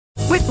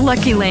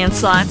Lucky Land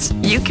Slots,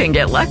 you can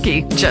get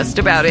lucky just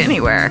about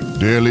anywhere.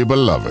 Dearly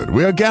beloved,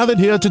 we are gathered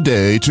here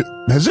today to...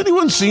 Has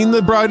anyone seen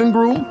the bride and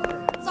groom?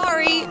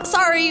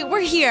 Sorry, we're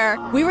here.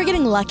 We were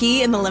getting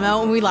lucky in the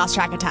limo and we lost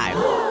track of time.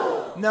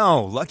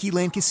 No, Lucky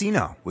Land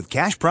Casino, with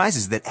cash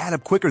prizes that add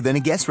up quicker than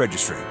a guest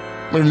registry.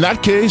 In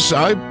that case,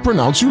 I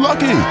pronounce you lucky.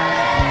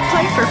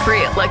 Play for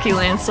free at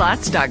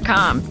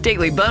LuckyLandSlots.com.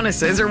 Daily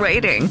bonuses are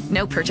waiting.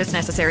 No purchase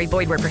necessary.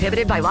 Void where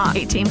prohibited by law.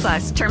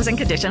 18+. Terms and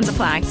conditions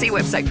apply. See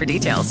website for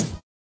details.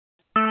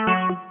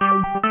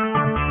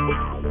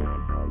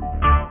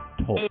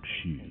 Talk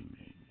shoes.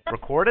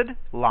 Recorded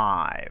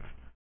live.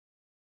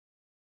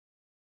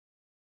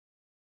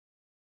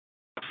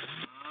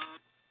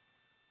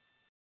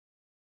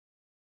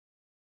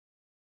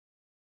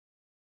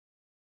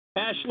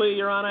 Ashley,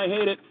 you're on I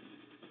Hate It.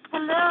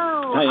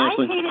 Hello. Hi, I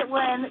Ashley. hate it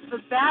when the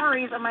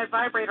batteries on my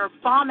vibrator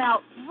bomb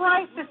out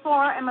right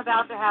before I'm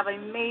about to have a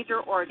major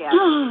orgasm.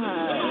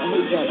 I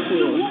hate that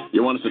too.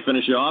 You want us to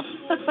finish you off?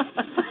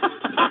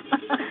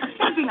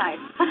 That'd be nice.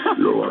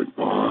 You're like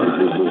pie.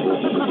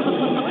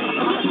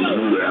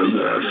 And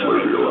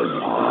Ashley, you're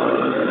like pie.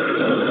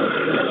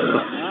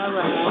 All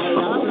right.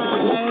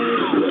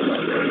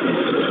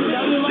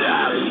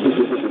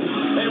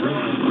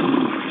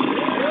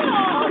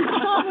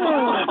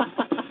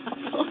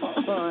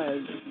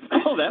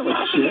 Oh, that was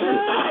shit.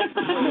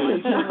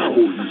 Oh,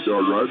 you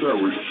sound right. That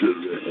was shit.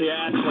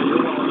 Yeah,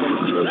 you're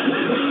welcome.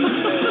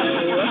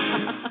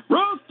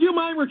 Ruth, do you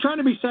mind? We're trying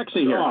to be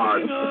sexy here.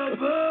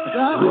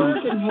 Not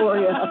working for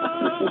you.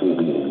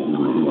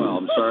 Well,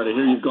 I'm sorry to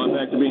hear you've gone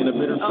back to being a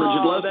bitter,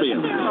 frigid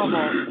lesbian. That's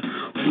terrible.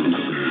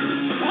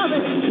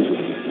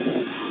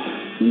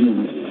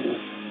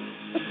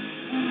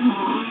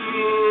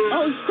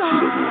 Oh,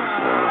 stop.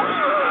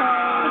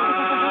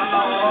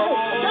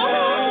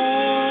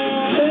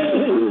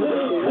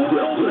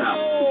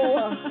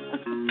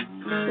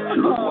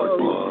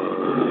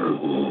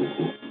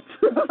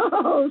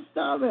 Oh,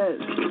 stop it.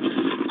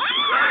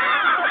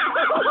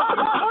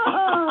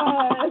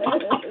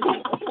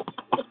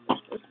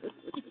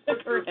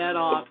 Took her head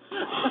off.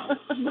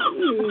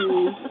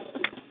 Jeez.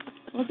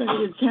 I think I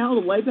need a towel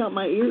to wipe out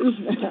my ears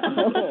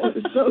now.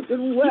 It's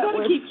soaking wet. You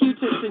gotta keep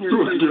Q-tips in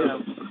your studio.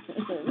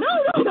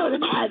 No, they're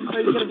not.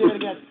 Are you gonna do it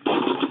again?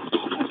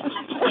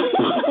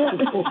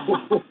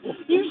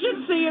 You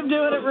should see him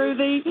doing it,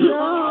 Ruthie.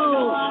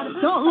 No.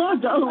 Don't look.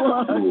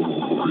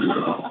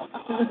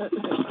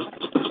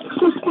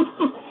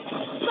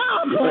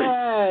 Stop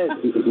it.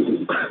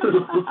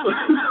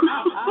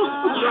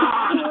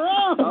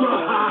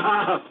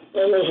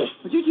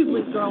 Would you two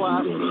please grow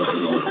up? I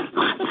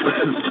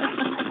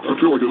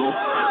feel like it all.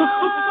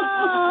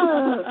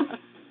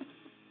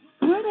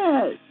 Quit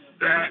it.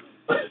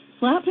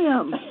 Slap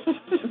him.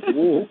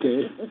 Oh,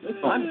 okay.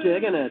 I'm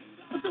digging it.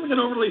 I feel like an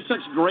overly such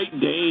Great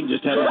Dane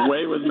just had his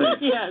way with me.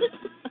 Yes.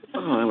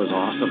 Oh, that was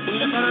awesome.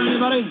 Peanut butter,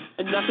 anybody?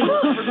 And nothing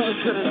will ever be as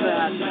good as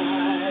that.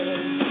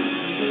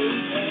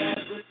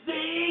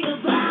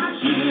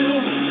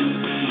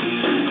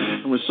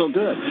 It was so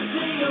good.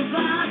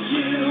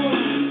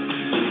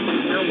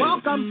 You're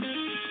welcome.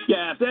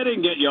 Yeah, if that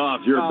didn't get you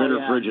off, you're a bitter,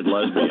 frigid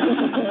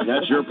lesbian.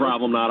 That's your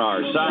problem, not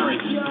ours. Sorry.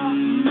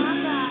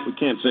 We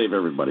can't save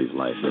everybody's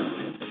life here.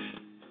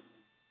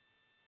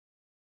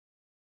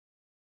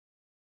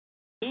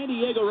 San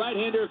Diego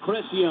right-hander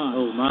Chris Young.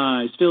 Oh,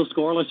 my. Still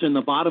scoreless in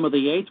the bottom of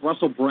the eighth.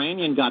 Russell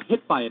Branyan got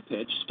hit by a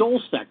pitch, stole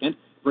second,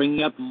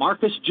 bringing up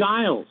Marcus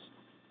Giles.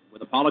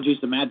 With apologies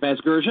to Matt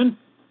Vasgersian,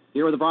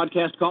 here with the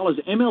broadcast call is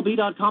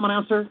MLB.com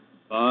announcer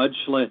Bud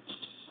Schlitz.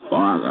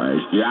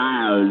 Marcus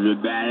Giles,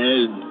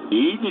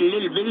 he's a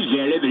little bit of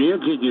jelly, but he'll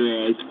kick your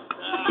ass.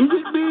 Is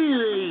it me or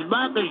is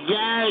Marcus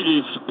Giles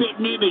a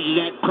spitting image of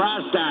that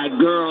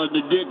cross-eyed girl in the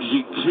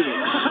Dixie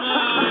Chicks?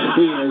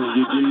 Here's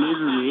the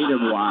delivery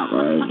to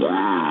Marcus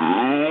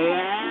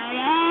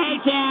Giles.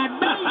 It's a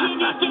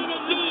buzzing to get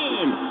it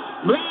in.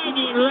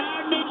 Brandon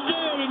round and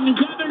third and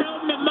coming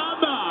home to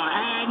mama.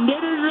 And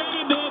dinner's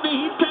ready, baby.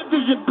 Here comes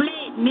the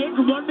plate. And it's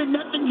 1-0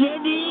 San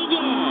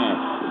Diego.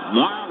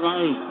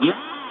 Marcus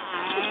Giles.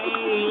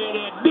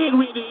 Big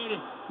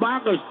ribbon.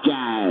 Marcus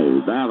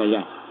Giles.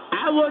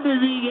 I wonder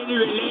if he's any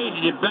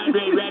relation to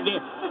Padre right there.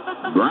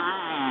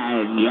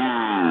 Brian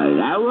Giles.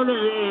 I wonder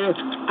if I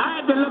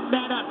have to look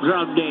that up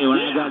someday when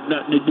I got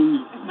nothing to do.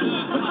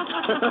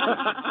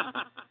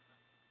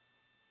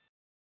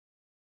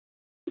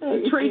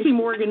 Tracy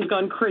Morgan's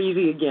gone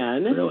crazy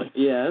again. Really?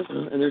 Yes.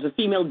 And there's a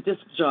female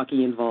disc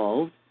jockey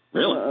involved.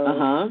 Really?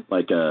 Uh-huh.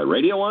 Like a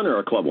radio one or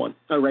a club one?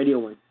 A radio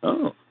one.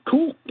 Oh,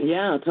 cool.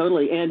 Yeah,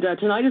 totally. And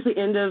tonight is the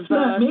end of...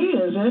 Not me,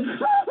 is it?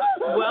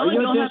 Well,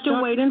 you'll have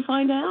to wait and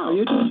find out. Are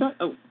you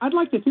I'd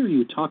like to hear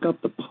you talk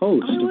up the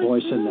post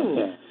voice in the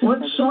head. What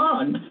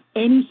song?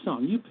 Any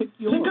song. You pick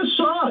yours. Pick a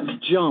song.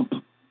 Jump.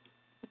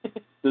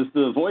 Does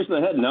the voice in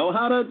the head know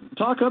how to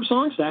talk up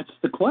songs? That's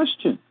the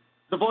question.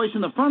 The voice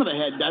in the front of the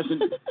head doesn't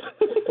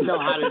know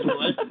how to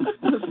do it.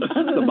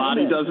 The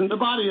body doesn't? The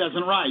body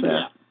doesn't, right,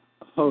 yeah.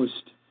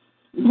 Host.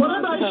 What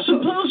am I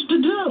supposed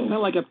to do? Kind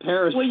of like a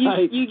parasite. Well,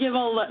 you give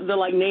all the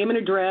like name and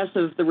address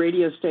of the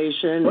radio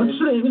station. What's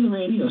the name of the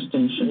radio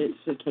station? It's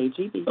a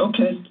KGB.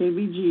 Okay.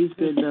 KBG is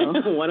good though.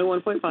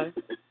 101.5.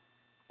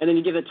 And then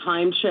you give a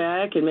time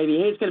check and maybe,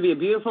 hey, it's going to be a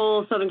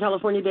beautiful Southern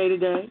California day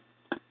today.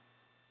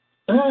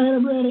 All right,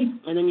 I'm ready.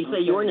 And then you say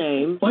your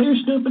name. Play your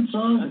stupid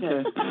song.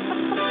 Okay.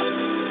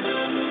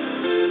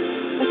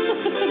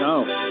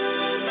 Go.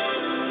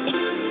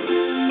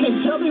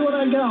 Okay, tell me when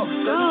I go.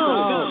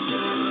 Go.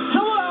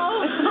 Hello.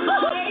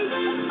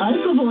 I'm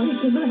the voice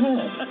in the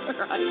head.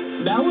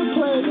 Right. Now we're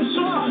playing the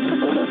song.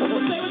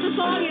 Say what the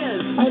song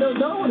is. I don't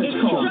know what it's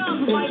called.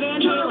 Jump by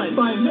Van Halen.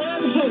 By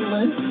Van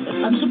Halen.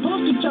 I'm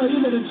supposed to tell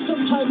you that it's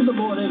sometime in the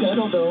morning. I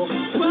don't know.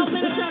 12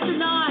 minutes after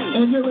 9.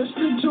 And you're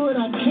listening to it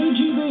on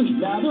KGB.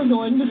 Now they're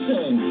going to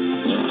sing.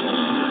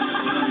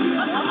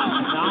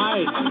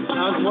 Nice.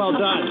 That was well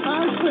done.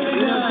 That was pretty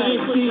good.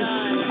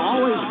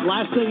 Always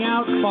blasting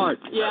out fart.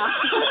 Yeah.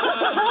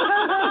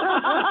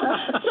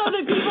 So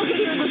that people can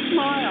hear the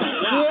smile.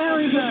 Yeah.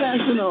 Very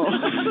professional.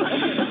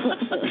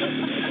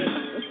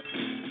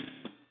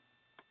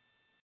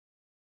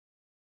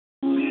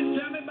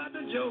 Tell me about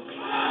the joke.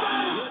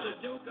 Here's the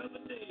joke of the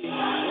day.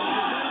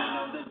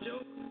 The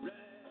joke.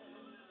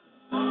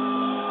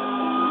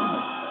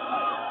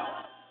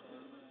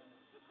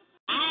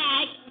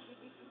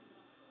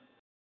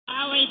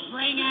 We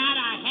bring out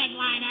our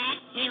headline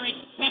act here at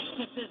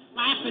Festus's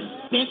Laugh and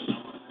Spit.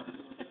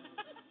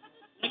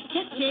 The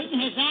kitchen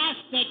has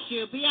asked that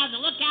you be on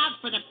the lookout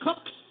for the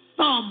cook's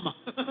thumb.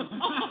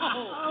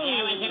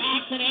 There was an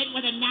accident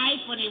with a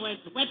knife when he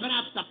was whipping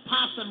up the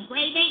possum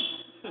gravy.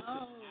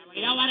 We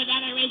don't want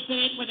another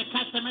incident with a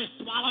customer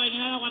swallowing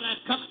another one of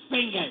the cook's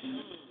fingers.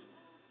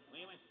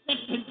 We were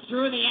sifting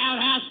through the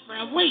outhouse for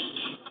a week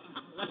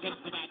looking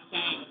for that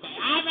dang thing.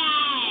 All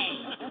right.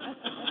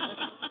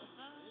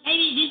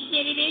 Ladies and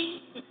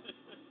gentlemen,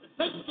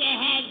 put your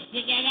hands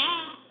together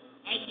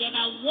and give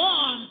a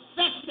warm,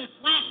 festive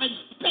laugh and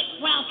spit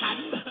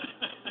welcome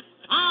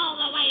all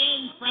the way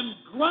in from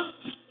Grunt,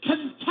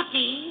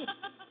 Kentucky,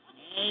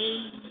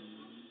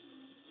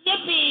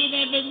 Zippy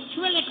the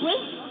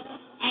ventriloquist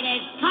and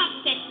his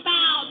caustic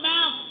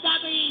foul-mouthed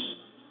dummy,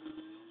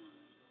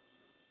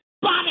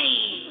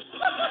 Bobby.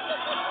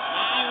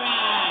 All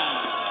right.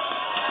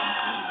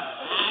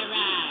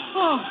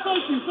 Oh,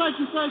 thank you.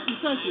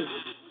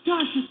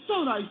 Gosh, it's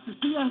so nice to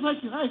see you.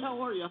 Thank you. Hey, how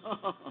are you?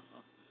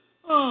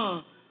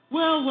 Oh,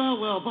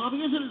 well, Bobby,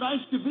 isn't it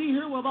nice to be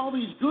here with all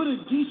these good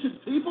and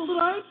decent people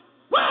tonight?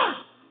 Well,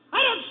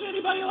 I don't see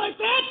anybody like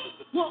that.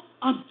 Well,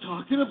 I'm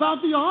talking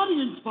about the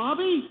audience,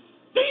 Bobby.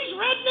 These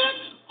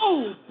rednecks?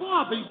 Oh,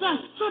 Bobby,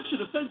 that's such an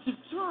offensive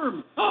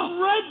term.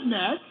 Oh.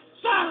 Redneck?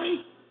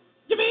 Sorry.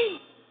 You mean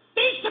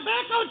these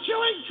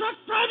tobacco-chewing,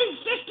 truck-driving,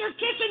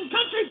 sister-kissing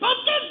country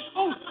bumpkins?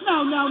 Oh,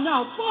 now,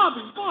 Bobby,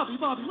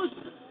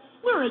 listen.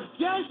 We're a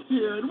guest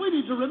here, and we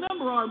need to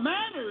remember our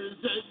manners.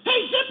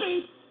 Hey,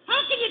 Zippy, how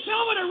can you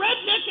tell when a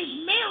redneck is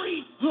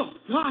married? Oh,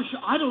 gosh,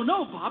 I don't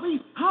know, Bobby.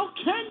 How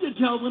can you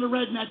tell when a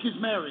redneck is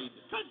married?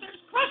 Because there's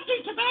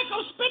crusty tobacco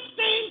spit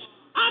stains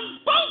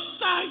on both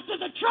sides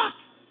of the truck.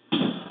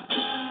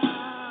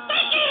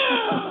 Thank you!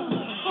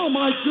 Oh,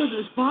 my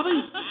goodness,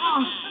 Bobby.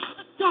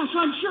 Gosh,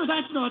 I'm sure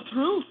that's not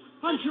true.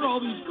 I'm sure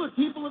all these good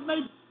people have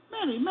made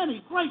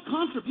many great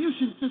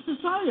contributions to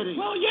society.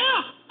 Well,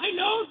 yeah, I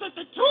know that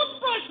the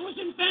toothbrush was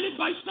invented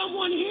by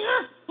someone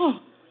here. Oh,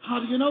 how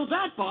do you know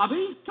that,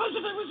 Bobby? Because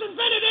if it was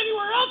invented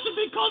anywhere else, it'd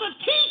be called a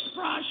teeth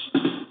brush.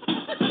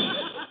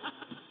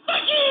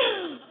 Thank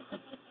you!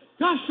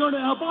 Gosh darn it,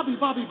 now, Bobby,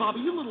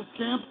 you little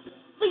scamp.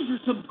 These are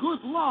some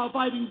good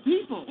law-abiding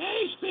people.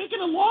 Hey,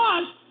 speaking of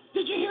laws,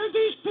 did you hear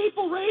these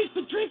people raised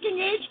the drinking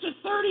age to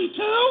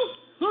 32?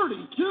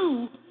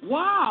 32?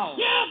 Wow.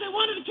 Yeah, they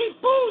wanted to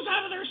keep booze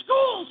out of their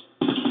schools.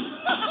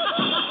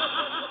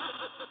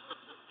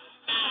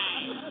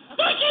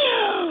 Thank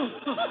you!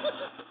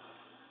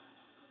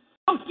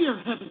 Oh, dear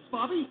heavens,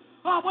 Bobby.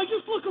 Why,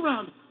 just look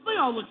around. They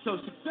all look so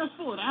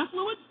successful and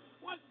affluent.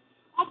 What?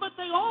 I'll bet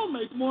they all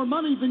make more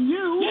money than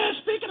you. Yeah,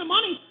 speaking of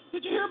money,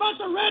 did you hear about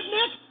the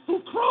redneck who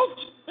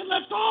croaked and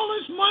left all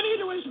his money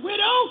to his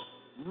widow?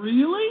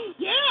 Really?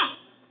 Yeah,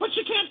 but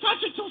she can't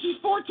touch it till she's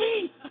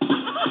 14.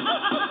 Thank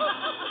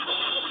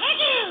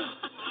you!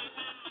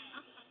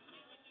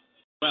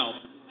 Well,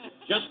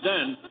 just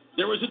then,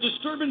 there was a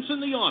disturbance in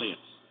the audience.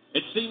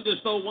 It seemed as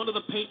though one of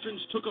the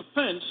patrons took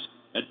offense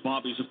at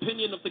Bobby's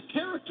opinion of the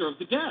character of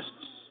the guests.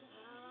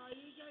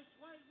 You just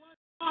wait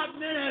 1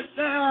 minute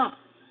there.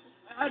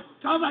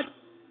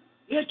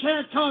 You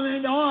can't come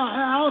into our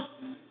house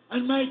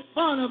and make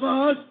fun of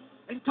us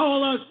and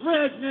call us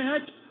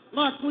rednecks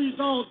like we's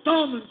all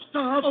dumb and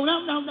stuff. Oh,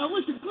 now,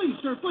 listen, please,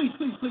 sir, please,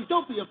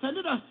 don't be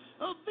offended.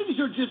 These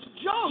are just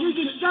jokes. You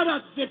just shut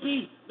up,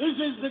 Zippy. This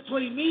is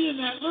between me and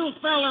that little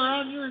fella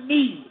on your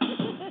knee.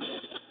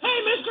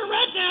 Hey, Mr.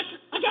 Redneck,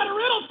 I got a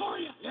riddle for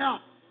you. Yeah.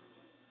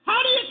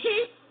 How do you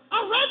keep a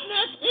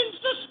redneck in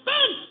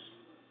suspense?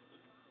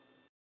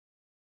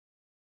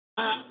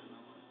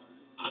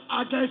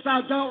 I guess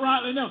I don't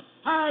rightly know.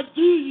 How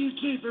do you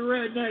keep a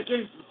redneck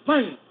in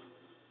suspense?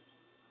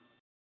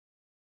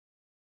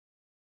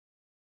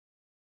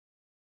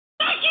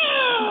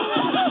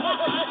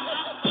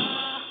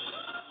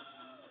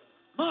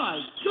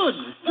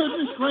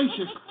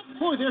 gracious.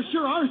 Boy, there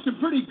sure are some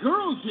pretty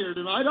girls here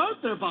tonight,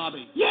 aren't there,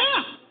 Bobby?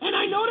 Yeah, and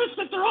I noticed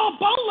that they're all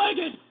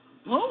bow-legged.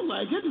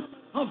 Bow-legged?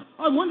 Oh,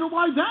 I wonder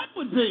why that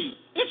would be.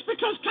 It's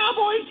because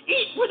cowboys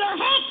eat with their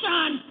hats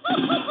on.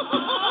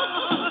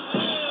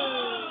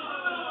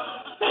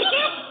 Thank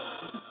you.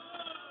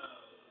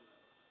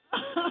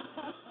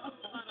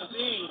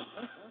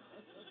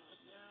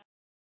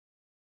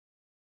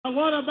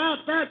 What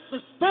about that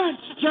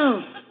suspense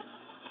joke?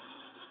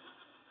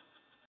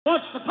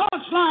 What's the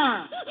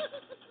punchline?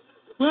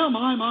 Well,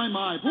 my.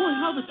 Boy,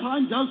 how the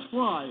time does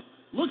fly.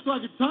 Looks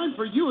like it's time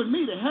for you and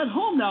me to head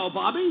home now,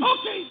 Bobby.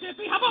 Okay,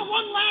 Zippy, how about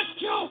one last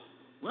joke?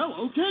 Well,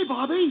 okay,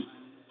 Bobby.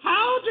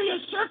 How do you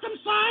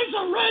circumcise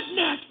a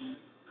redneck?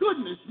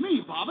 Goodness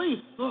me,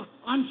 Bobby.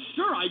 I'm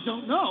sure I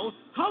don't know.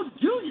 How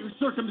do you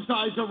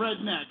circumcise a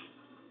redneck?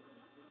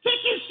 Kick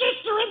his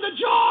sister in the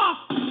jaw.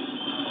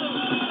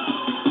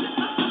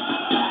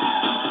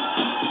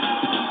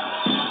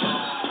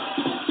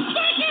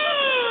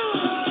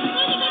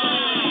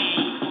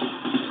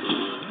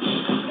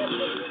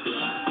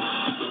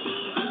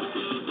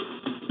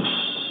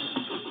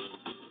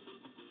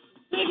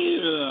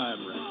 I'm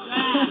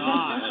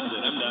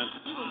done.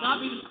 You will not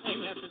be the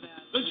same after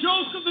that. The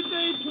joke of the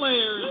day,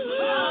 players.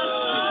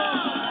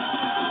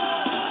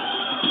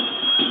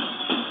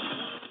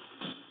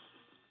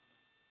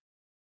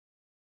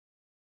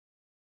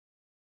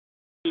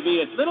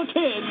 TV, it's little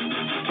kids.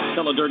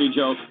 Tell a dirty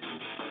joke.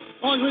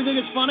 As long as we think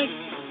it's funny,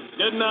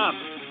 good enough.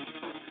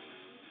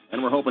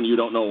 And we're hoping you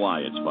don't know why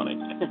it's funny.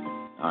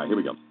 All right, here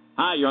we go.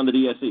 Hi, you're on the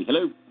DSC.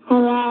 Hello.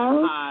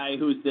 Hello. Hi,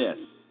 who's this?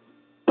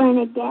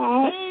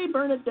 Bernadette. Hey,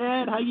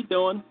 Bernadette. How you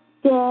doing?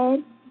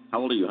 Good. How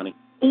old are you, honey?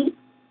 8.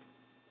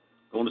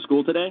 Going to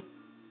school today?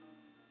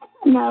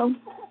 No.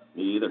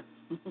 Me either.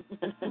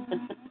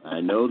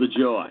 I know the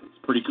joy. It's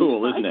pretty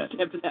cool, isn't it? I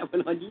kept that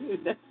one on you.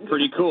 That's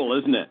Pretty cool,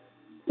 isn't it?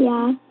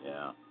 Yeah.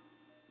 Yeah.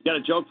 You got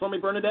a joke for me,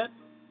 Bernadette?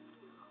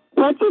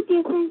 What's the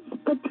difference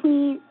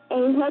between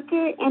a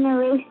hooker and a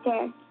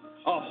rooster?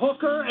 A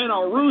hooker and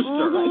a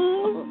rooster.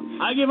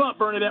 Mm-hmm. I give up,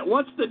 Bernadette.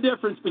 What's the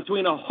difference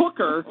between a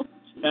hooker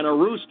and a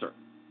rooster?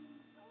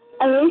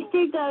 A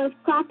rooster goes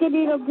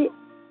cock-a-doodle-doo.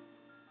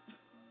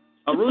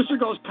 A rooster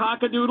goes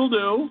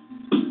cock-a-doodle-doo.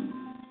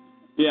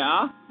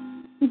 Yeah?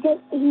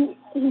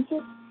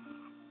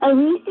 A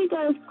rooster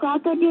goes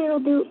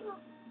cock-a-doodle-doo.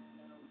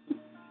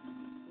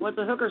 What's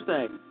a hooker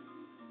say?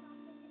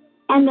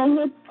 And the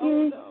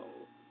hooker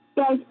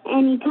does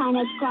any kind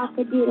of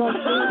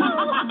cock-a-doodle-doo.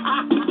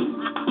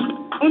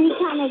 Any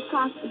kind of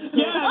cock-a-doodle-doo.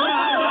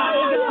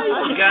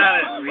 We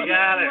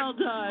got it. Well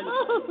done.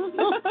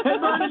 Hey,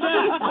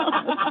 Bernadette.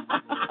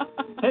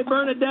 Hey,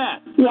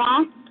 Bernadette.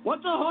 Yeah?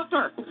 What's a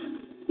hooker?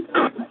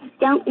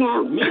 Don't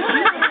know.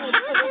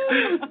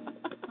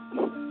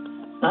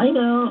 I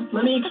know.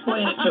 Let me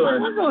explain it to her.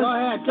 Go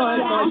ahead,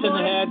 voice in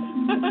the head.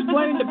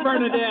 Explain to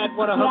Bernadette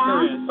what a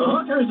hooker is. A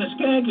hooker is a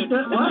skank who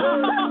does what?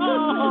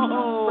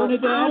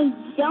 Bernadette? I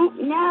don't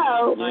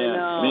know.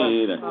 Yeah,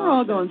 me either. We're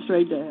all going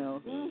straight to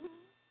hell.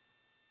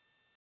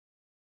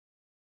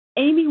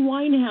 Amy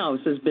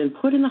Winehouse has been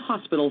put in the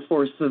hospital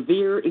for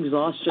severe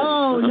exhaustion.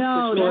 Oh,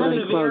 no,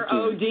 Severe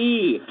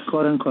OD.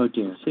 Quote unquote,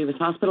 dear. She was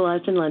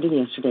hospitalized in London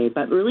yesterday,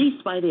 but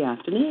released by the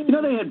afternoon. You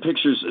know, they had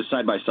pictures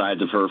side by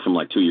side of her from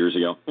like 2 years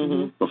ago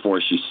before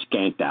she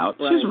skanked out.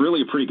 Right. She's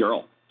really a pretty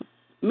girl.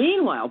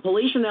 Meanwhile,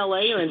 police in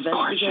L.A. are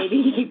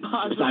investigating a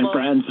possible I'm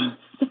friends.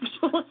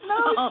 sexual assault.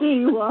 No,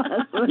 she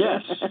was.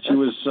 Yes, she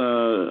was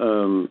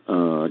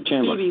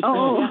Chandler. Phoebe's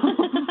Oh. friend,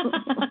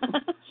 yeah.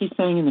 She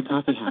sang in the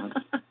coffee house.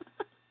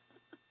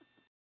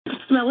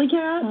 Smelly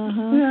cat?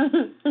 Uh-huh.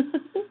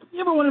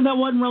 You ever wondered if that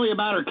wasn't really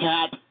about her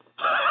cat?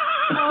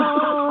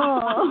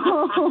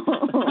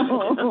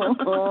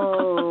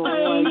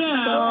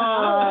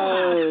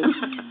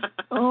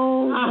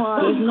 Oh,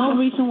 my. There's no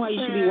reason why you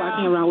should be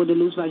walking around with a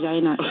loose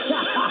vagina.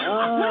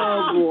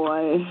 Oh,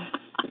 boy.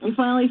 You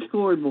finally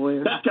scored,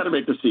 boy. That's got to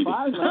make the CD.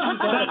 That's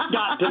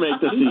got to make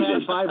the CD. He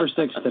had 5 or 6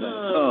 today.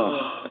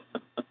 Oh.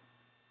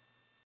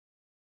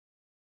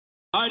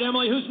 All right,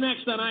 Emily, who's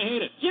next then? I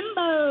hate it.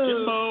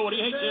 Jimbo, what do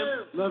you hate,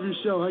 Jim? Love your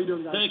show. How you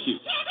doing, guys? Thank you.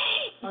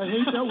 I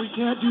hate that we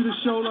can't do the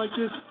show like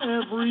this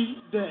every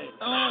day.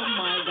 Oh,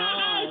 my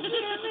God.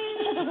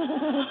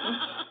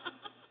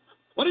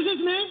 What is his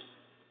name?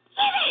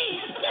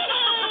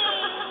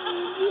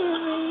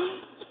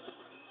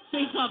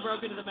 Chainsaw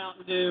broke into the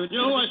Mountain Dew. You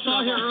know who I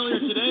saw here earlier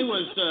today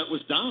was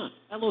Don.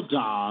 Hello,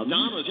 Don.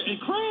 Don was and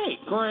Craig.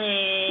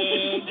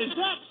 Craig. Is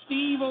that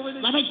Steve over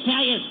there? Let me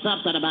tell you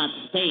something about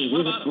Steve.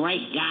 He's a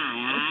great guy,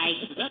 all right?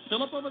 Is that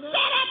Philip over there?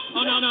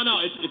 Oh, no.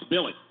 It's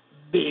Billy.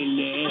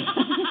 Billy.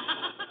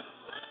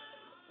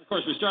 Of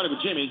course, we started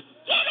with Jimmy.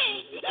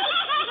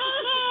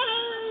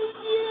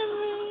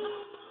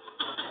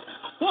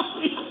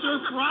 What is your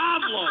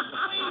problem?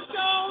 Please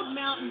don't,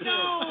 Mountain Dew.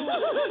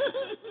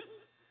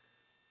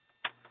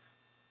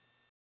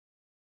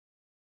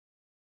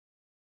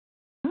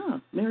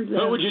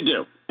 Who would you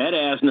do? Ed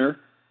Asner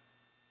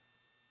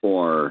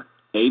or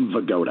Abe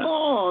Vigoda?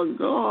 Oh,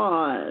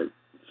 God.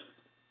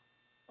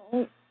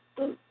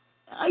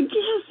 I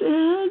guess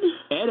Ed.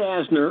 Ed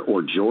Asner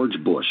or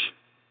George Bush,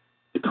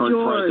 the current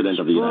president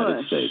of the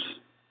United States?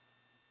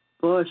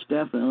 Bush,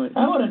 definitely.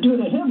 I want to do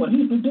to him what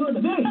he's been doing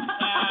to me.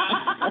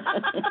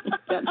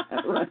 Got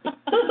that right.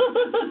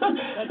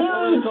 That's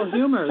political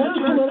humor. That's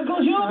political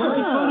humor.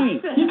 Very funny.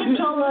 You can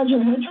tell Roger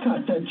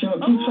Hitchcock that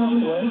joke. He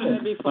probably liked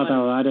it. But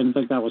I didn't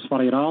think that was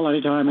funny at all.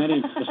 Anytime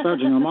any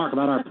disparaging remark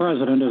about our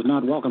president is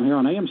not welcome here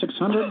on AM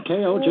 600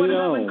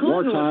 KOGO.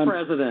 Wartime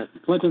president.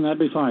 Clinton, that'd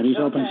be fine. He's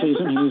open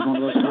season. He's one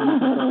of those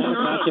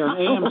back here on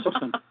AM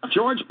 600.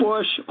 George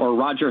Bush or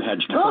Roger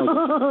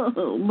Hitchcock?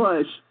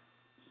 Bush.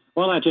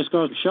 Well, that just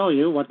goes to show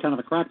you what kind of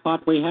a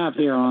crackpot we have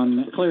here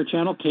on Clear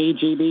Channel,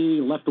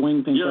 KGB,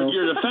 left-wing pinko.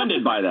 You're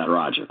offended by that,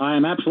 Roger. I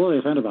am absolutely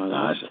offended by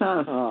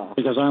that.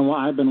 Because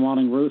I've been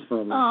wanting Ruth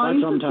for quite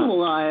some time. Oh, he's a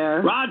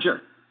liar.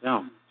 Roger.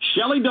 Yeah.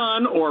 Shelley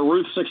Dunn or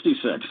Ruth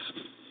 66?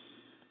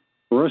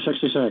 Ruth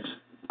 66.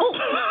 Oh,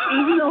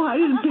 even though I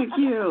didn't pick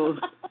you.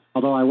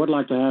 Although I would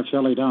like to have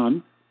Shelley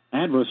Dunn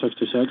and Ruth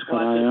 66,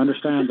 but I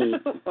understand the...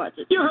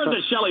 You heard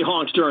that Shelley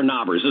honks during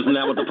knobbers. Isn't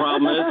that what the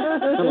problem is?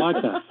 I like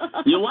that.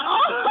 You like I'm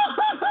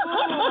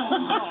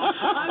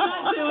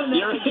not doing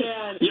that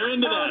again. You're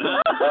into that,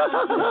 huh?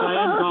 I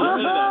am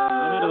calling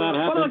I'm into that.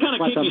 What other kind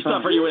of kinky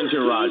stuff are you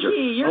into, Roger?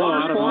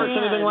 Sports,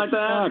 anything like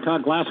that?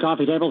 Glass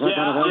coffee tables, that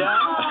kind of thing.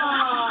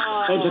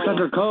 Hey,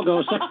 600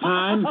 Kogo, sex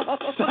time.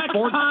 14:25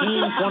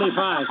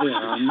 here.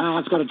 And now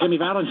let's go to Jimmy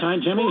Valentine.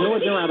 Jimmy, who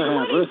would you rather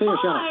have, Ruthie or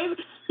Shelley?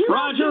 You're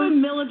Roger,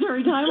 doing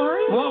military time, are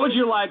you? What would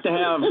you like to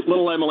have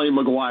little Emily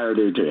McGuire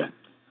do to you?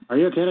 Are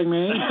you kidding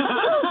me?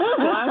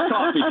 Glass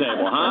coffee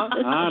table, huh?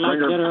 I'd like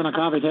to get her on a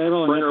coffee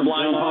table and bring her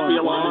blind puppy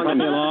along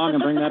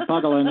and bring that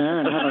puggle in there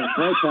and have a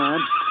great time.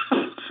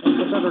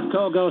 600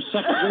 Kogo,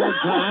 second weird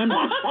time,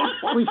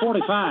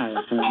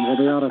 3:45. And we'll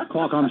be out at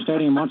Qualcomm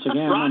Stadium once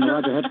again on the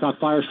Roger Hitchcock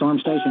Firestorm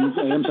Station,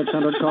 AM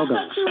 600 Kogo.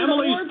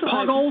 Emily's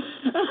puggle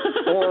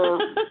or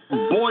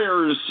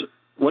Boyer's,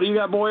 what do you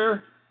got,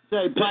 Boyer?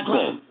 Say, Black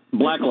Lab.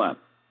 Black Lab.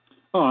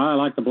 Oh, I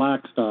like the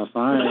black stuff.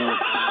 I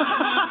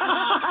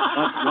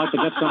like to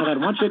get some of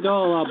that. Once you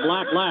go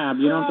Black Lab,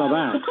 you don't go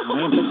back.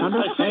 AM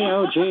 600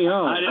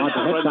 KOGO. Like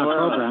the Hitchcock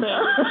program.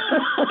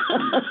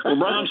 Well,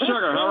 brown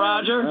sugar, huh,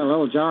 Roger? A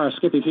little jar of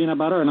Skippy peanut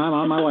butter, and I'm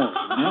on my way.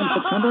 AM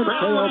 600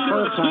 KO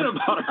per time.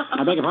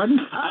 I beg your pardon?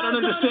 I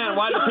don't understand.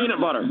 Why the peanut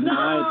butter?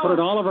 I put it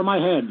all over my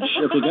hedge,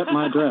 if you get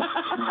my drift.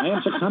 AM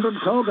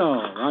 600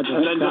 Kogo. Roger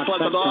and then just let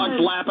the dog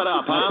lap it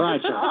up, huh? That's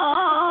right, sir.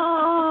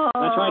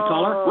 That's right,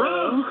 caller.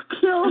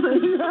 Kill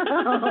me now.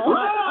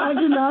 I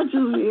did not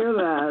just hear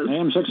that.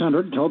 AM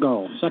 600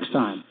 Kogo. Sex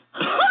time.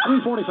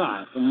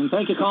 3:45. And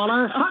thank you,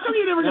 caller. How come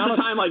you never get the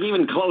time, like,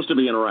 even close to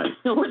being right?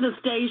 We're the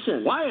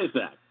station. Why is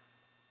that?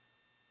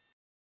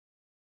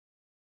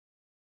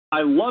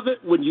 I love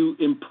it when you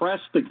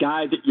impress the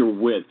guy that you're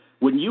with.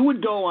 When you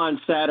would go on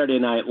Saturday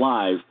Night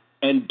Live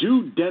and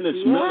do Dennis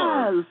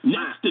Miller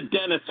next to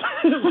Dennis.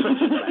 Is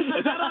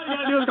that all you got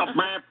to do is go,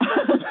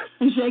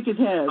 and shake his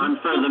head. I'm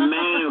for the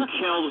man who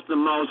kills the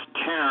most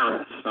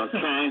terrorists,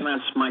 okay?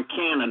 That's my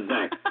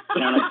candidate.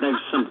 Gotta do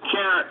some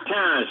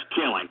terrorist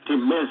killing. Too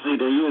busy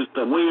to use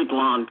the weed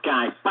lawn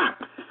guy.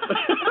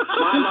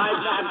 I'm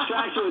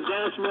attracted with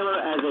Dennis Miller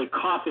as a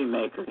coffee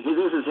maker.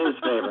 This is his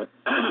favorite.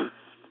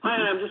 Hi,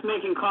 I'm just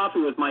making coffee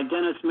with my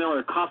Dennis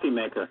Miller coffee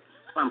maker.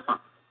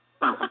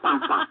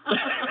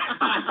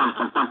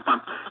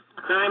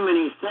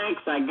 Criminy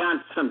sakes, I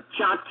got some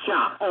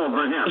cha-cha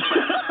over here.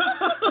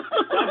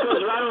 That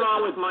goes right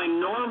along with my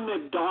Norm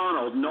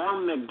Macdonald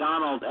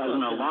as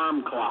an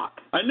alarm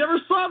clock. I never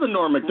saw the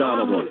Norm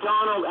Macdonald one. Norm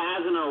Macdonald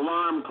as an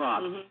alarm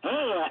clock. Mm-hmm.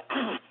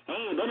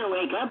 Hey, you better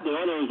wake up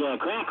there. There's a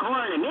crack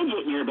whore and a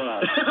midget in your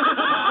bed.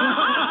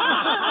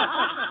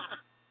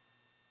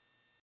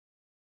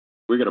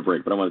 We're going to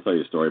break, but I want to tell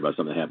you a story about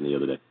something that happened the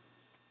other day.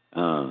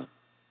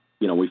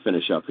 We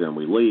finish up here and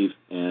we leave,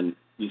 and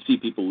you see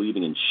people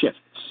leaving in shifts.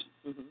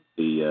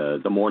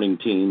 Mm-hmm. The morning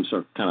teams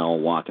are kind of all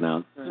walking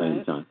out at the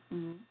same time.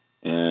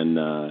 Mm-hmm. And,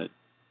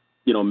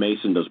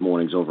 Mason does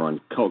mornings over on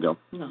Kogo.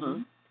 Uh-huh.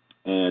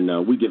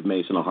 And we give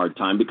Mason a hard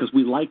time because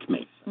we like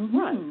Mason.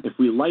 Right. If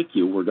we like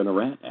you, we're going to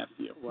rat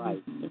after you.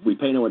 Right. If we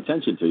pay no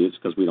attention to you, it's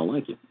because we don't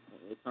like you.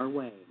 It's our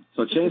way.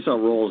 So Chainsaw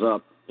rolls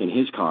up in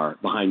his car,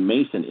 behind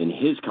Mason in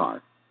his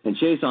car. And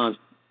Chainsaw,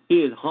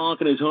 he is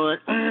honking his horn,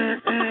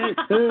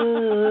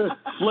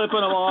 flipping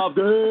him off,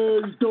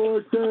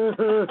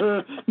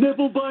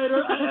 nipple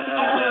biter,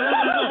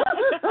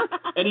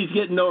 and he's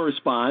getting no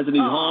response, and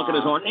he's honking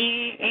his horn,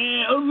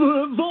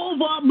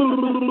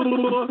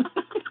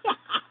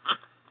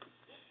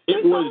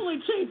 It's only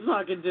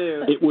Chainsaw can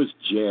do. It was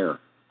Jer.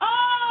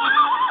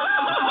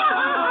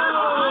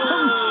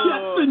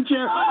 Justin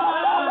Jer,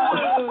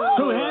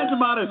 who has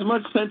about as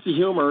much sense of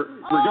humor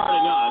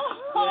regarding us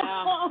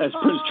as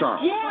Prince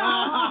Charles.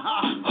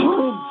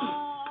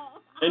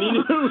 And he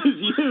knew it was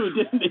you,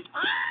 didn't he?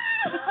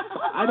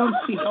 I don't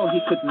see how he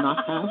could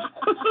not have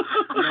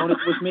known it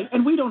was me.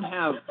 And we don't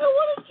have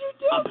what did you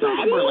do a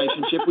bad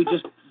relationship. We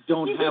just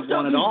don't have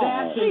one at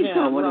all.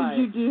 What did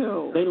you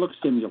do? They look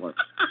similar.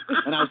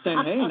 And I was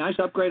saying, hey, nice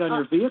upgrade on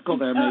your vehicle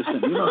there, Mason.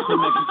 You must be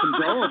making some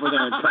dough over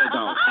there at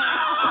Kogo.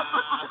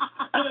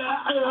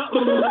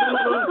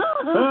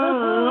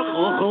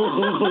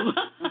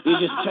 You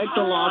just take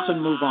the loss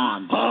and move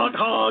on. Honk,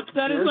 honk.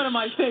 That is one of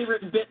my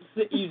favorite bits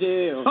that you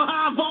do.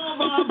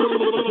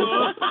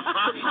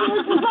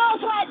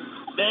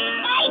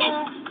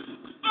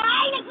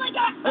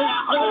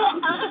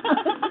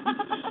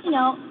 You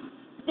know,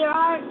 there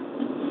are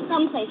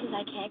some places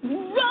I can't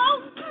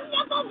go.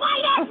 Nipple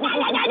biter!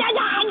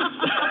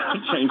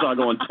 Chainsaw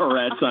going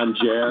Tourette's on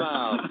Jer.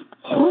 Wow.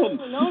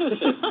 Notice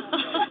it.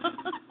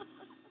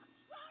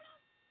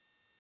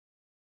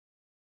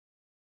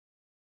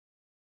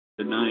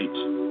 Tonight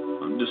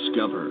on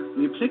Discover,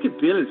 the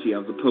applicability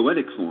of the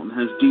poetic form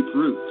has deep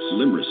roots.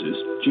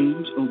 Lyricist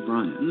James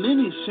O'Brien.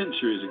 Many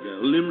centuries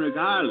ago, Limerick,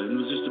 Ireland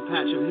was just a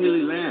patch of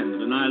hilly land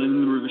with an island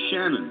in the River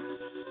Shannon.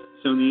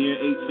 So in the year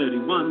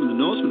 831, when the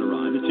Norsemen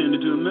arrived, it turned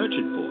into a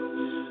merchant port.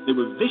 They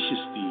were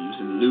vicious thieves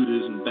and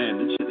looters and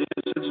bandits, yet they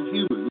had a sense of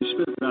humor and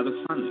they spoke rather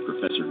funny.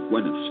 Professor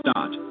Gwyneth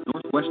Stott,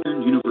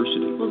 Northwestern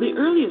University. Well, the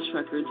earliest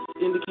records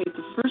indicate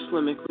the first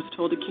limerick was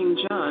told to King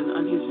John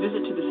on his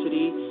visit to the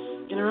city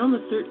in around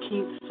the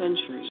 13th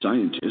century.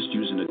 Scientists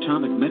use an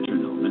atomic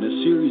metronome and a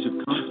series of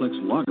complex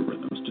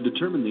logarithms to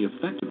determine the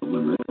effect of a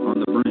limerick on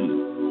the brain.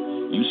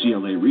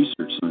 UCLA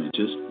research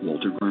scientist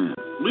Walter Graham.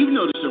 We've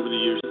noticed over the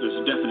years that there's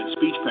a definite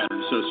speech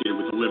pattern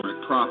associated with the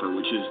limerick proper,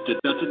 which is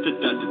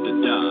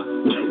da-da-da-da-da-da-da,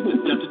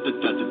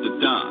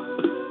 da-da-da-da-da-da-da,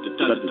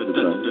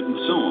 da-da-da-da-da, and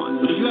so on.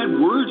 But if you add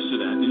words to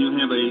that, then you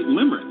have a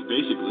limerick,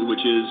 basically,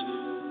 which is,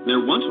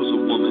 there once was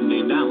a woman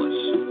named Alice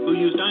who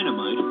used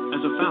dynamite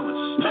as a phallus.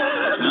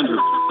 Found her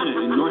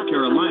in North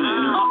Carolina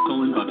in her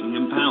uncle in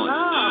Buckingham Palace.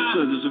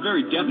 So there's a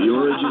very definite... The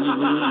origin of the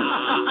limerick.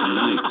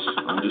 Tonight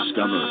on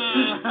Discover.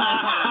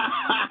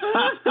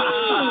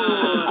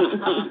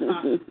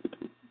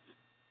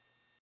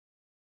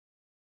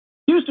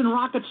 Houston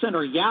Rockets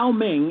center Yao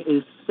Ming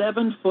is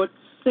 7'6"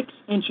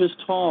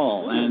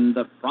 tall and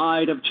the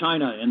pride of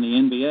China in the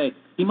NBA.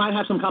 He might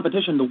have some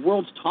competition. The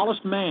world's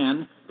tallest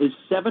man is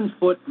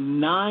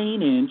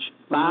 7'9"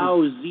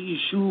 Bao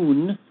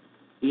Zixun.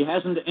 He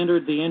hasn't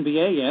entered the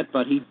NBA yet,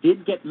 but he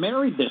did get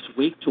married this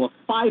week to a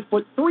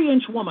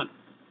 5'3" woman.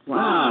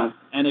 Wow.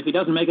 And if he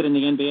doesn't make it in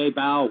the NBA,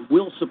 Bao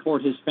will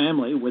support his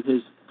family with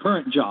his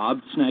current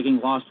job,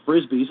 snagging lost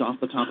Frisbees off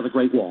the top of the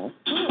Great Wall.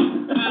 He's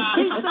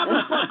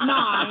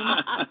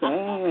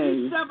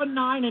 7'9". He's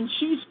 7'9", and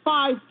she's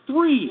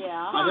 5'3". Yeah.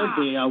 I heard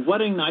the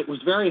wedding night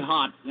was very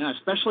hot, yeah,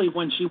 especially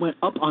when she went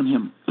up on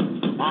him.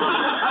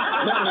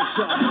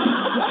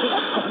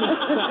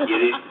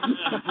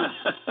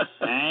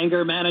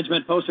 Anger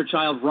management poster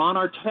child Ron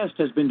Artest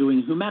has been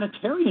doing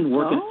humanitarian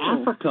work in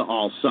Africa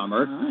all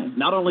summer,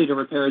 not only to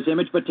repair his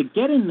image, but to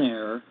get in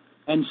there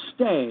and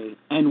stay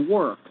and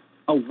work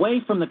away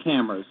from the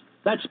cameras.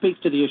 That speaks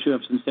to the issue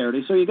of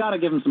sincerity, so you got to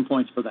give him some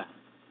points for that.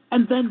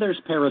 And then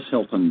there's Paris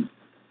Hilton.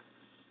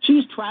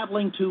 She's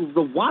traveling to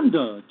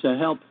Rwanda to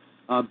help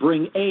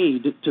bring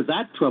aid to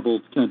that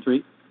troubled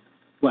country.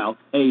 Well,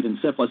 aid and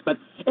syphilis. But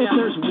if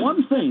there's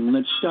one thing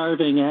that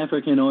starving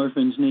African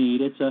orphans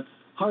need, it's a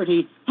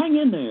hearty hang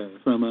in there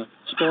from a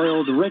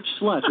spoiled rich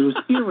slut whose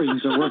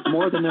earrings are worth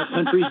more than their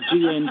country's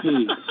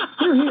GNP.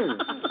 Hear, hear.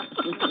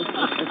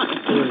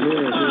 Hear,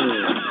 hear,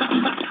 hear.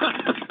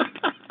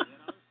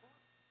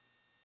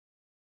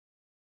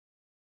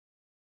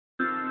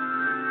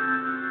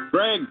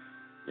 Greg,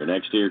 you're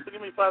next here.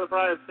 Give me Father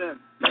Brian Sin.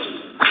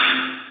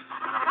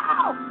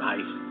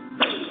 Nice.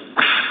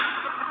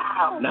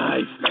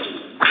 Nice.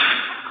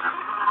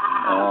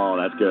 Oh,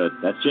 that's good.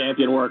 That's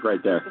champion work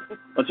right there.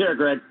 Let's hear it,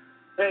 Greg.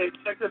 Hey,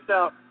 check this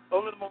out.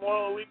 Over the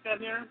Memorial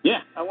Weekend here,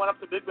 I went up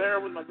to Big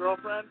Bear with my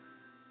girlfriend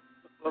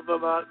of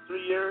about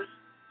 3 years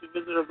to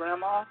visit her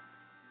grandma,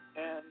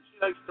 and she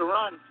likes to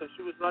run, so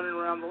she was running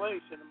around the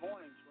lake in the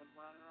morning. She went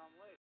running around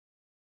the lake.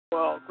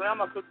 Well,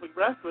 Grandma cooked me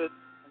breakfast,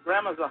 and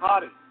Grandma's a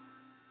hottie.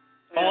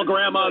 All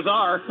grandmas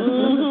are.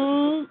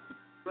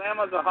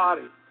 Grandma's a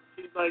hottie.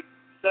 She's like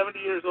 70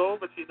 years old,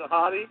 but she's a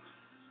hottie.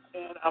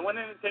 And I went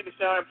in to take a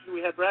shower after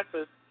we had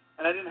breakfast,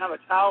 and I didn't have a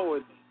towel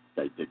with me.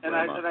 And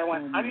I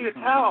went, I need a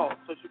towel.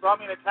 So she brought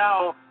me a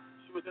towel.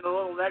 She was in a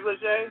little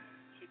negligee.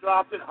 She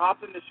dropped it,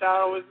 hopped in the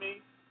shower with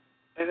me,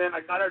 and then I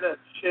got her to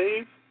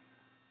shave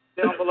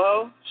down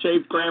below.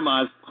 Shave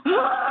grandmas.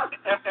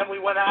 And we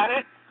went at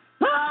it.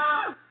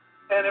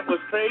 And it was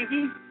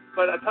crazy.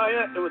 But I tell you,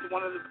 it was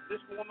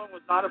this woman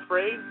was not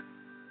afraid.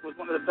 It was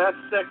one of the best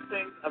sex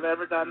things I've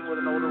ever done with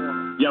an older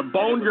woman. You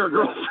boned your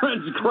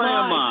girlfriend's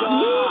grandma.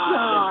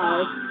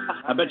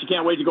 I bet you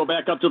can't wait to go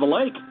back up to the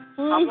lake.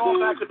 I'm going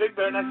back to Big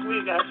Bear next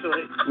week,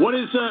 actually.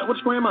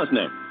 What's grandma's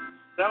name?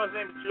 Grandma's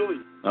name is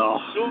Julie. Oh.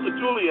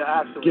 Julia,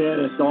 actually. Get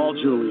it. All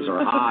Julies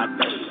are hot.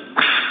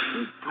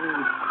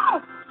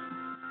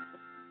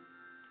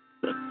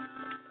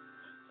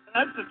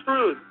 That's the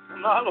truth.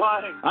 I'm not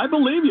lying. I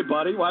believe you,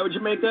 buddy. Why would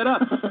you make that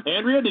up?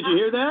 Andrea, did you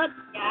hear that?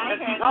 Yeah, I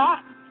heard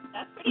hot.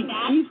 That's pretty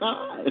bad. She's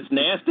hot. It's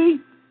nasty?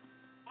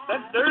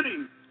 That's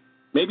dirty.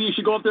 Maybe you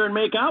should go up there and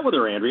make out with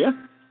her, Andrea.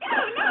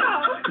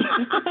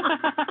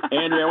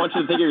 Andrea, I want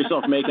you to think of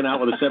yourself making out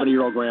with a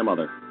 70-year-old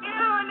grandmother.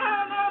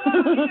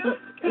 No.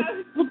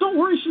 Well, don't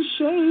worry, she's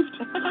shaved.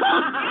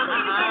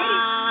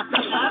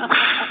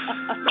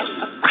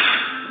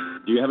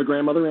 Do you have a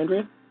grandmother,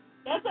 Andrea?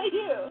 Yes, I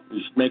do.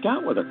 You should make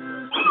out with her.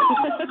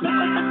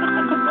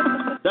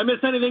 Did I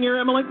miss anything here,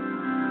 Emily?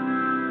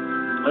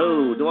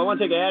 Oh, do I want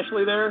to take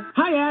Ashley there?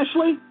 Hi,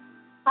 Ashley.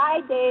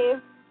 Hi,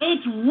 Dave.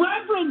 It's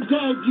Reverend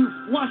Dave, you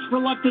flush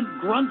reluctant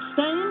grunt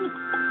stain.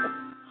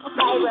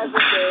 Hi,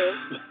 Reverend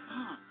Dave.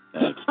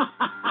 Thanks.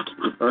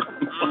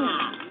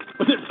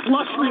 Was it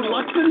flush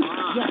reluctant?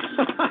 Yes.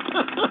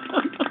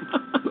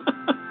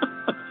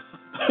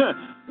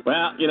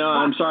 Well,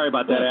 I'm sorry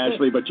about that,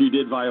 Ashley, but you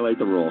did violate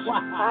the rules.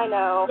 I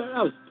know.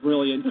 That was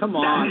brilliant. Come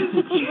on.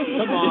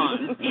 Come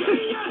on.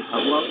 I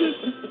love it.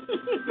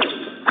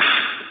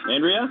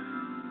 Andrea?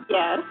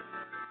 Yes.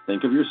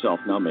 Think of yourself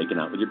now making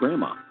out with your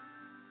grandma.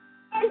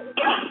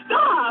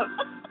 Stop.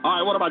 All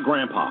right, what about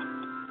Grandpa?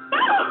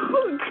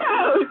 Oh,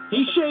 gross.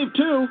 He shaved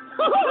too.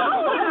 All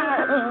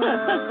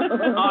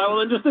right, well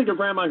then just think of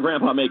Grandma and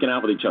Grandpa making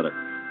out with each other.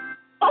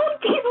 Old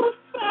people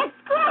sex,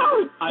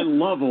 gross. I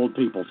love old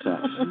people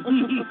sex.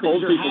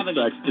 Old people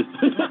sex.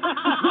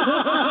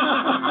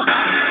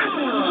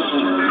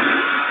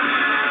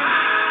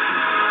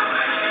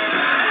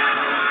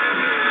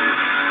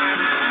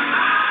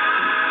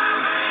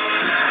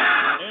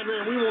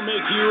 Andrea, we will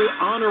make you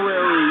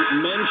honorary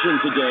mention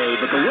today,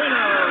 but the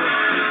winner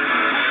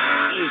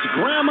is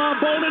Grandma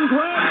Bone and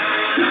Graham.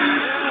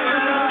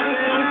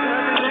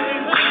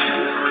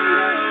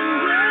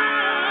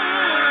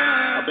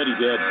 I bet he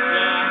did.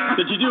 Yeah.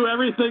 Did you do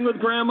everything with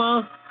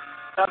Grandma?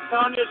 I'm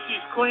telling you,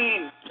 she's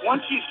clean.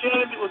 Once she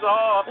shaved, it was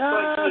all off.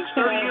 Like she was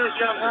 30 years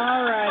younger.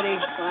 All righty.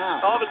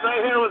 Wow. All the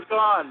gray hair was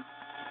gone.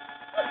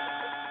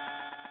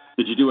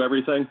 Did you do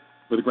everything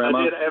with Grandma?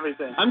 I did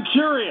everything. I'm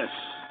curious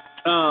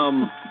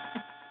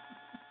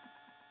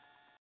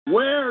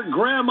where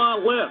Grandma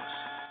lives.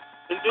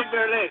 In Big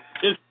Bear Lake.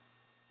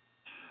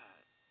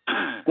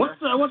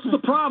 What's the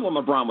problem,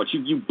 Abramowitz?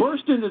 You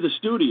burst into the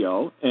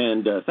studio,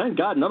 and thank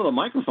God none of the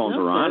microphones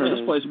are on, or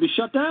this place would be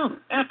shut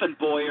down. Effing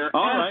Boyer.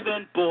 All right.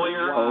 Effing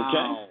Boyer. Wow.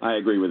 Okay, I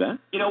agree with that.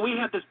 We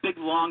have this big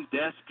long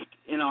desk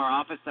in our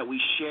office that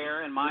we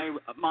share, and mine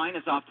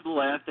is off to the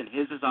left, and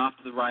his is off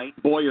to the right.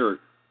 Boyer,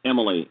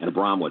 Emily, and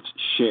Abramowitz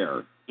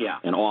share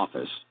an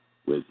office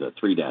with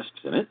 3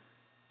 desks in it.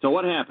 So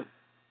what happened?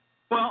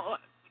 Well,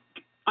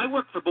 I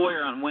work for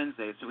Boyer on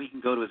Wednesdays so he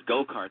can go to his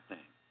go-kart thing.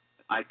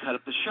 I cut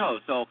up the show.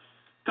 So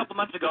a couple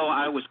months ago,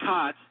 I was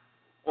caught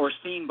or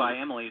seen by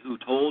Emily, who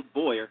told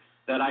Boyer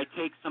that I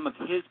take some of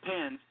his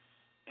pens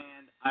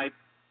and I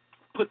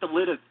put the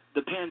lid of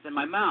the pens in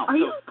my mouth. Are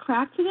you on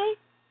crack today?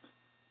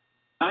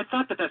 I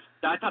thought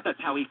that's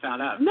how he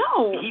found out.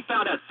 No. He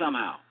found out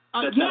somehow.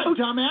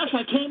 Dumbass,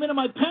 I came in and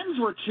my pens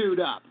were chewed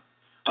up.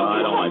 Oh,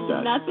 I don't like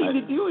that. Nothing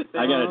to do with that.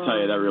 I got to tell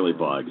you, that really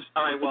bugs.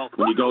 All right, well.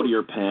 When you go to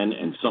your pen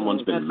and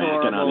someone's been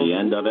macking on the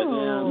end of it.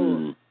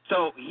 Yeah.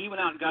 So he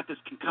went out and got this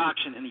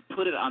concoction, and he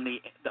put it on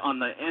the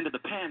end of the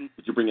pen.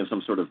 Did you bring in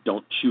some sort of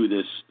don't chew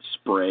this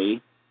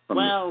spray?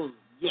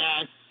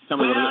 Yes. Tell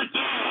me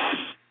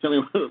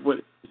what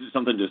is it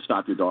something to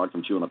stop your dog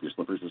from chewing up your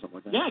slippers or something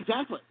like that? Yeah,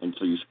 exactly. And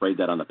so you sprayed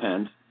that on the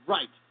pen?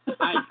 Right.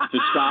 To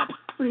stop?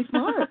 Pretty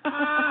smart. To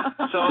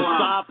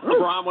stop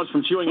Abramowitz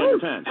from chewing on your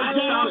pen.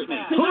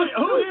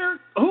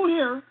 Who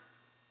here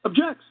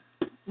objects?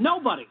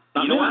 Nobody.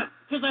 You know what?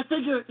 Because I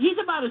figure he's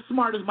about as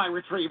smart as my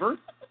retriever.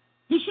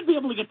 He should be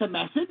able to get the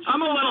message.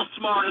 I'm a little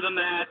smarter than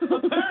that.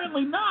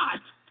 Apparently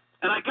not.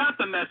 And I got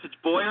the message,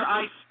 Boyer.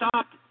 I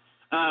stopped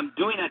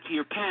doing that to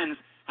your pens.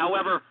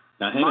 However,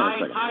 now, hang on a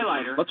second.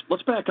 Highlighter.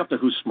 Let's back up to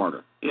who's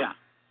smarter. Yeah.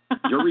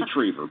 Your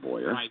retriever,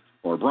 Boyer, right,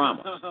 or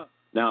Abramowitz.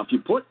 Now, if you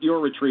put your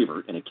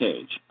retriever in a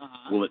cage,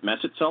 will it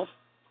mess itself?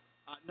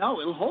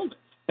 No, it'll hold it.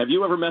 Have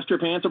you ever messed your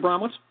pants,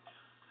 Abramowitz?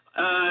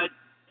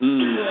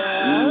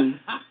 Yeah.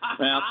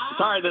 Well,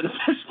 sorry then.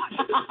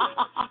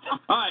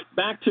 All right,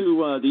 back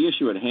to the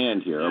issue at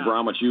hand here,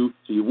 Abramowitz. You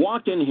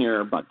walked in here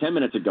about 10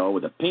 minutes ago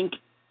with a pink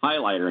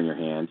highlighter in your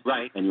hand,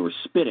 right? And you were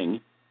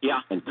spitting,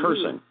 and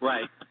cursing,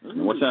 right?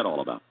 And what's that all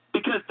about?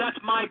 Because that's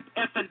my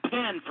effing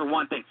pen, for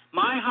one thing.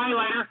 My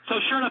highlighter, so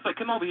sure enough, I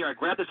come over here, I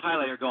grab this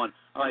highlighter going,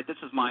 all right, this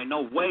is mine.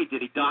 No way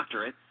did he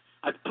doctor it.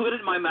 I put it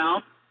in my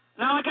mouth.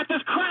 Now I got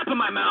this crap in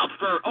my mouth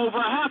for over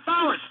a half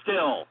hour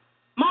still.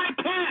 My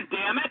pen,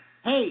 damn it.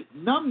 Hey,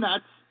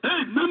 numbnuts.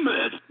 Hey,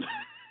 numbnuts.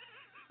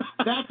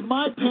 That's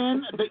my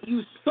pen that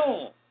you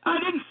stole. I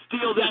didn't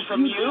steal this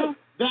from you.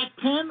 That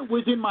pen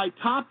was in my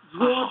top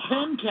drawer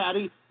pen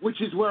caddy,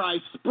 which is where I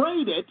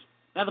sprayed it.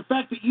 Now, the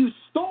fact that you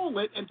stole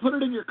it and put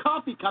it in your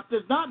coffee cup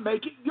does not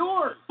make it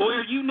yours.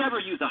 Boyer, you never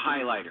use a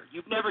highlighter.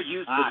 You've never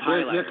used this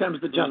highlighter. Here comes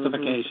the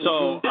justification.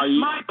 So, That's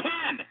my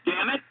pen,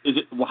 damn it. Is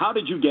it? Well, how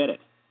did you get it?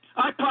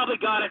 I probably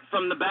got it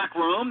from the back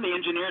room, the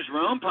engineer's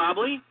room,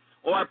 probably.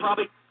 Or I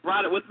probably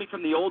brought it with me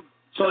from the old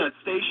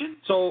station.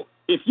 So,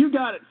 if you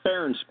got it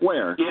fair and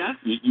square, yes,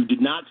 you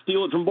did not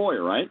steal it from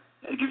Boyer, right?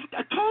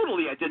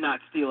 Totally, I did not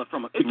steal it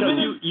from him.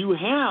 Because you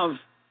have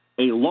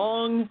a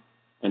long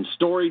and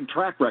storied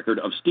track record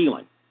of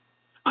stealing.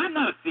 I'm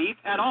not a thief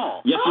at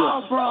all. Yes, you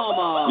are.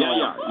 Bromo. Yeah,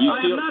 you are. You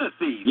steal, I'm not a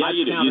thief. Yeah,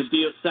 you do. You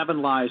steal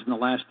 7 lies in the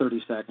last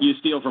 30 seconds. You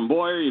steal from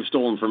Boyer. You've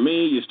stolen from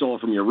me. You stole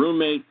from your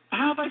roommate.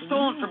 How have I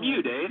stolen from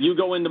you, Dave? You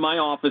go into my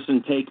office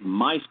and take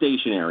my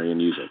stationery and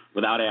use it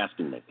without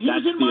asking me. He was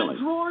That's in stealing. my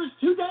drawers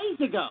 2 days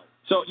ago.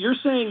 So you're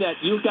saying that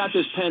you've got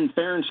this pen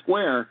fair and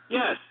square,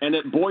 Yes. and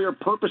that Boyer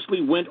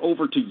purposely went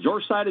over to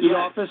your side of the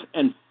office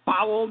and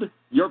fouled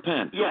your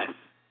pen? Yes.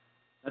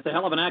 That's a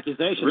hell of an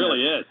accusation. It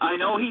really is. I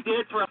know he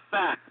did for a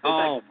fact.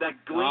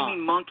 That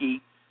gleaming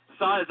monkey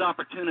saw his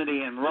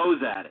opportunity and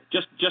rose at it.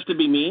 Just to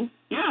be mean?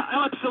 Yeah,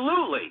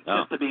 absolutely.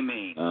 Just to be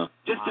mean. Oh.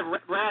 Just to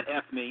rat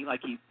F me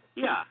like he,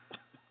 yeah.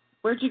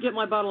 Where'd you get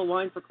my bottle of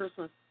wine for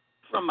Christmas?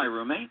 From my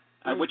roommate,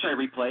 which I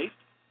replaced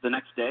the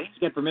next day. Did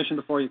you get permission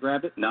before you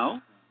grabbed it?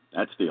 No.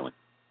 That's stealing.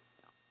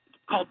 It's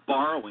called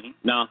borrowing.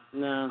 No.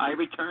 I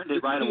returned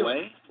it right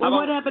away. Well,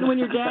 what happened when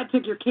your dad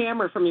took your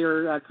camera from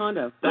your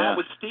condo? That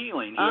was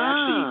stealing. He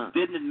actually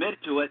didn't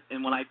admit to it,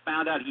 and when I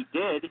found out he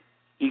did,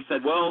 he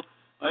said, well,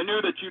 I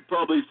knew that you'd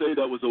probably say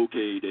that was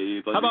okay,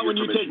 Dave. How about when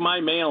you take my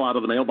mail out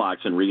of the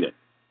mailbox and read it?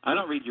 I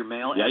don't read your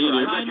mail. Yeah, ever. you do.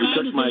 I You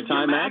took my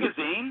Time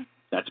magazine.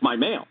 That's my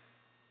mail.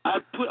 I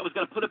was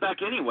going to put it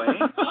back anyway.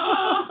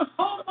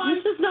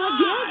 This is not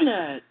getting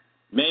it.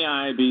 May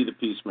I be the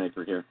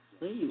peacemaker here?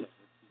 Please.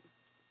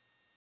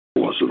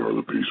 Blessed are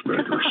the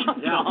peacemakers.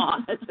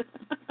 God.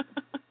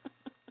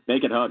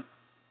 Naked hug.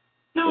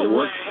 No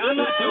way. I'm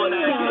not doing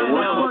that again. It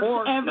worked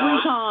before.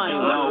 Every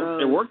time. No,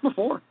 it worked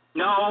before.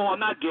 No, I'm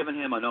not giving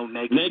him a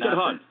naked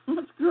hug.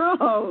 That's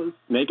gross.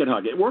 Naked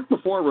hug. It worked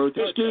before, Ruth.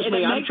 Excuse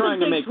me, I'm trying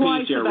to make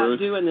peace here, Ruth.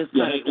 Doing this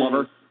You hate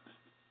lover.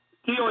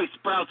 He always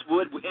sprouts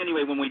wood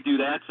anyway when we do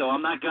that, so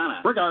I'm not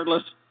gonna.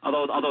 Regardless.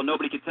 Although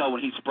nobody can tell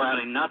when he's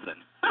sprouting nothing.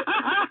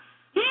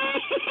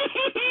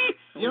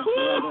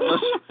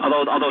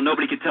 Although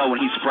nobody can tell when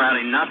he's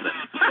sprouting nothing.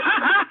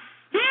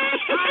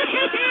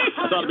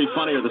 I thought it'd be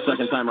funnier the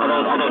second time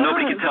around. Although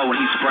nobody can tell when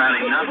he's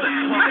sprouting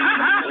nothing.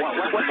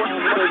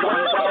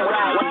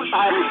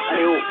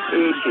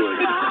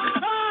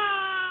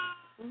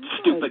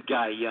 Stupid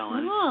guy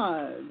yelling.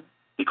 God.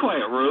 Be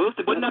quiet, Ruth.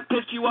 Wouldn't that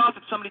piss you off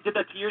if somebody did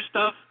that to your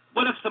stuff?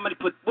 What if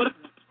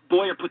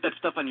Boyer put that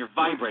stuff on your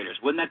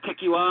vibrators? Wouldn't that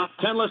tick you off?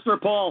 10 listener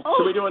poll.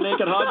 Should we do a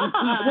naked hug?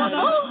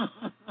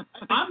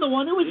 I'm the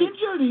one who was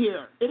injured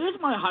here. It is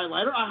my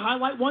highlighter. I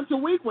highlight once a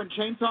week when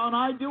Chainsaw and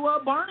I do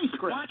a Barney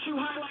script. Why don't you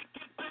highlight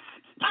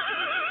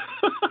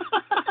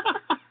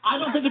I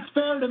don't think it's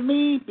fair to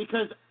me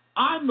because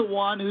I'm the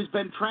one who's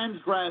been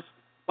transgressed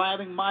by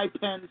having my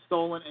pen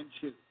stolen and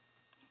chewed.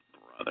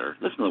 Brother,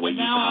 listen to the way and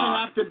you now talk.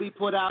 I have to be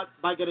put out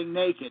by getting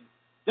naked.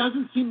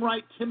 Doesn't seem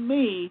right to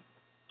me.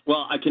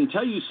 Well, I can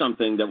tell you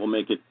something that will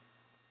make it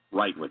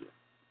right with you.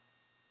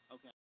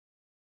 Okay.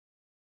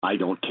 I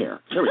don't care.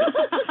 There we go.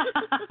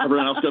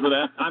 Everyone else good with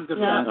that? I'm good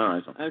with All that.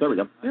 right, so there we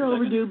go. You're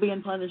overdue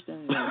being punished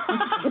anyway.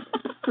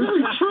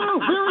 Very true,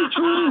 very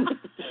true.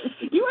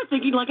 You were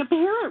thinking like a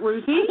parent,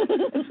 Ruthie.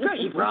 It's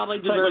great. You probably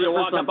It's like deserve when it you for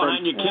walk up something.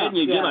 behind your kid and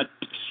you give a,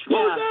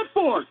 what was that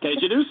for? In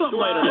case you do something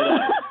later today.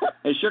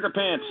 Hey, Sugar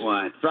Pants.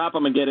 What? Drop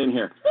them and get in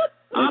here.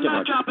 I'm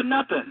not dropping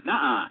nothing.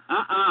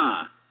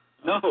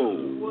 No.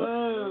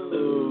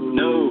 Whoa.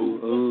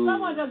 No.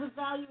 Someone doesn't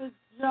value his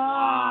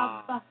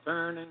job.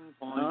 Turning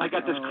point. I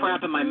got this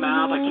crap in my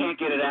mouth. I can't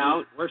get it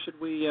out. Where should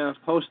we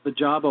post the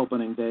job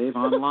opening, Dave?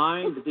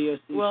 Online, the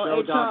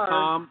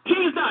DSCshow.com.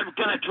 He's not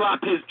going to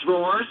drop his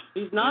drawers.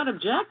 He's not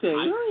objecting.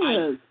 Sure he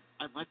is.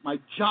 I like my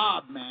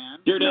job, man.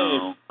 Dear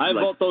Dave, I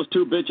vote those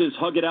two bitches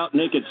hug it out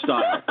naked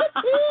style.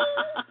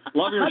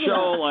 Love your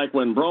show like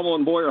when Bromo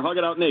and Boyer hug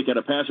it out naked,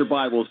 a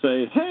passerby will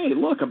say, hey,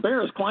 look, a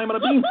bear is climbing a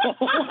beanpole.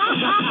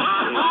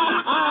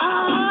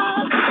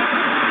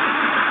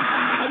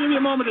 I'll give you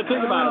a moment to think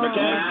about it,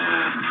 okay?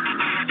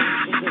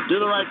 Do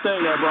the right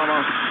thing there,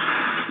 Bromo.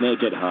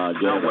 Naked hug.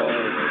 Get it over.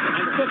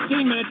 And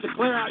 15 minutes to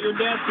clear out your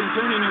desk and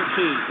turn in your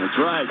key. That's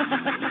right.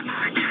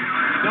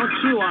 Don't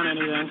chew on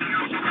anything.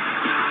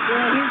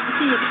 Yeah, here's the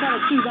key. It's kind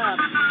of chewed up.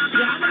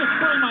 Yeah, I'm going to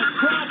spray my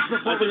crotch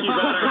before I think you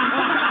better.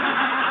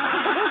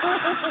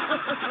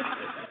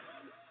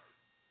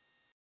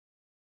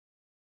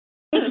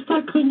 It's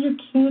like when your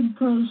kid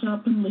grows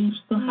up and leaves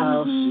the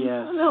house.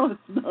 Yes. No, it's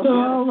not. They're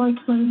all like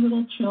my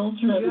little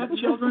children. You have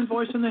children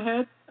voice in the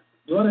head?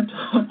 You want to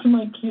talk to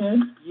my kid?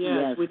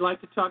 Yes. We'd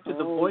like to talk to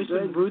the voice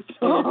in Ruth's head.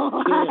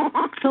 Hello?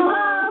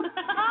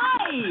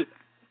 Hi.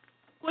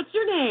 What's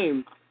your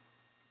name?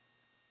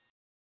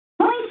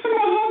 Voice in the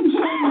head,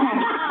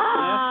 Junior.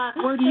 Yes.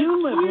 Where do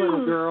you live,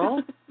 little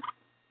girl?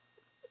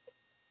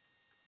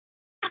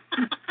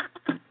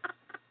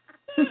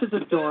 This is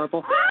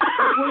adorable.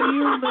 Where do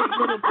you live,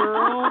 little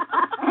girl? At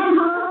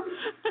home.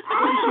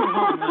 Where's your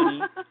home,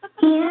 honey?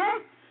 Here.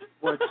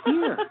 What's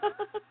here?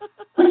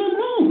 What do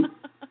you mean?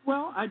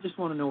 Well, I just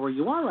want to know where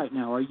you are right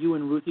now. Are you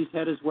in Ruthie's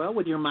head as well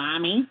with your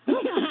mommy?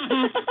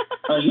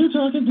 Are you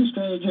talking to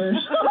strangers?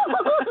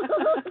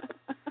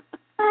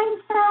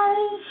 I'm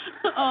sorry.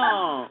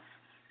 Oh.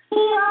 He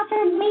offered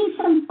me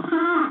some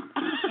pot.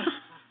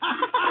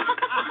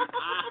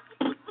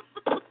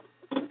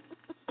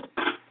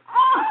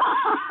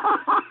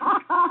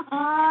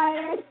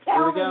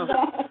 Here we go.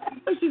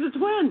 Oh, she's a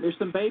twin. There's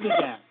some baby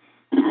gas.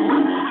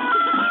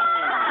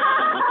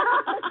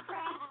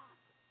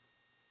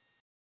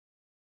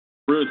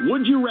 Ruth,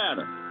 would you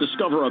rather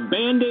discover a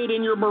Band-Aid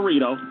in your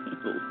burrito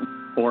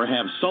or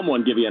have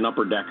someone give you an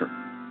upper decker?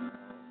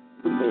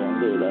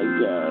 Band-Aid, I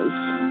guess.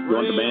 You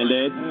want the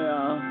Band-Aid?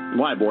 Yeah.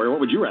 Why, Boyer? What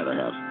would you rather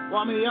have?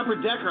 Well, I mean, the upper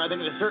decker, I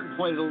think at a certain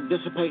point it'll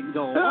dissipate and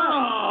go away.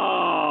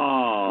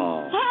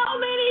 Oh! How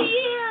many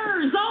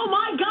years? Oh,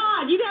 my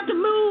God. You'd have to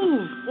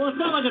move. Well, it's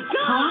not like it's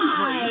God.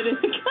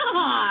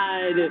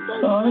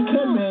 Oh, it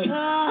could be.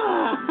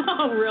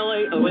 Oh,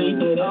 really? Oh, We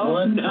did it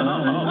one no.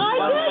 time. I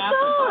did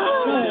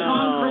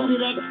Concrete,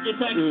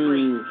 it's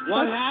X-free.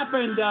 What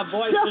happened,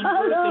 voice in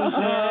Ruthie's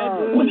head?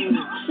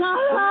 Shut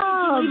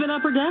up! Leave an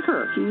upper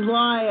decker. She's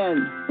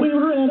lying. We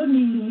were at a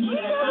meeting. You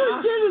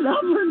never did an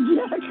upper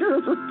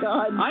decker, for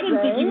God's sake. I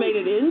didn't think you made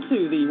it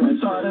into the We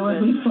thought it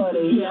would be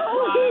funny. Yeah,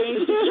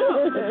 it's a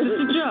joke. It's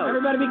just a joke.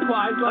 Everybody be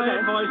quiet. Go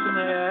ahead, voice in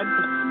the head.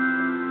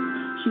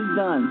 She's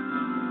done.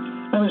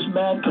 I was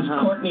mad because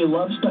Courtney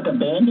Love stuck a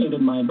Band-Aid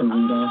in my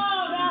burrito.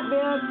 Oh, that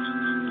bitch.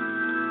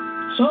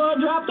 So I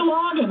dropped a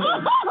log in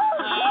there.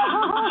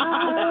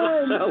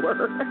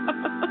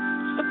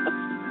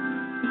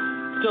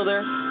 Still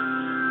there?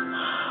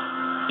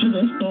 To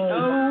this day.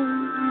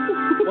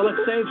 Well, it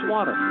saves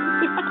water.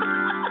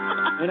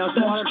 You know,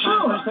 some water That's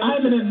true.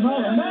 I'm an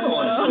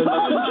environmentalist.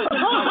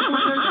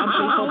 Some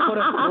people put a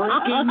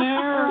brick in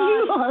there.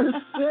 You are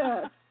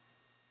sick.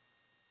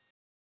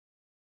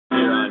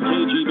 Here on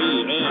KGB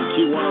and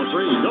Q103,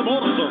 the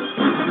Morning Show.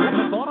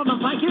 Good morning,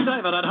 and thank you,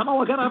 David, and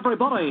hello again,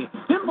 everybody.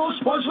 Pinball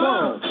Sports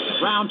World.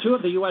 Round 2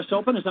 of the U.S.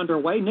 Open is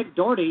underway. Nick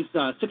Doherty's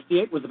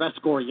 68 was the best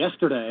score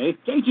yesterday.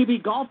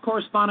 KGB golf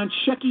correspondent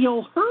Shecky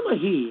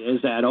O'Herlihy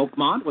is at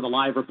Oakmont with a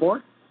live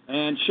report.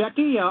 And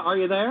Shecky, are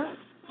you there?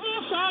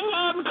 Yes,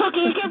 I am,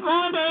 Cookie. Good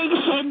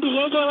morning, San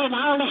Diego and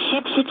all the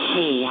ships at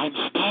sea. I'm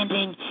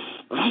standing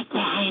right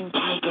behind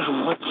Tiger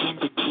Woods in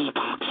the tee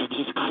box, and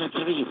he's got a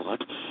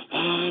 3-wood.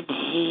 And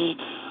he...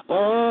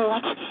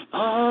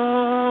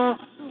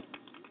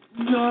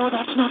 No,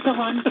 that's not the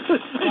one. It's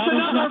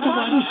another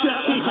button,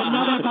 Shecky. It's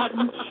another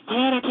button.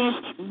 There it is.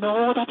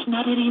 No, that's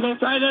not it either.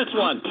 Try this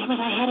one. Damn it,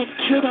 I had it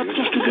queued up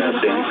just a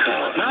minute ago.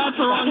 That's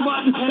the wrong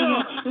button,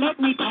 too. Let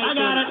me type I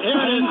got it.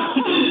 Here it is.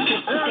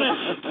 Here it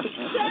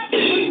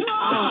is.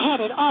 I had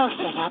it all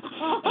set up.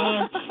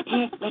 And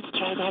here, let's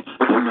try that.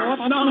 No,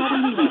 that's not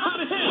it either.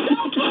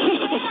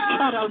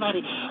 God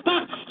almighty.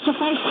 But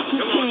suffice to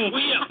say,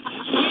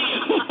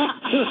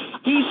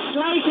 he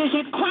slices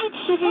it quite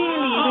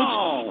severely.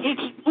 And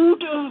it's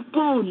Oud of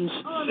Bones.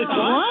 It's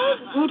what?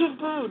 Oud of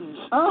Bones.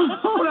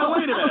 Now,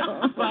 wait a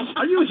minute. What?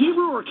 Are you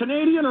Hebrew or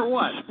Canadian or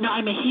what? No,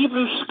 I'm a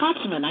Hebrew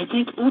Scotsman. I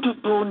think Oud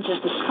of Bones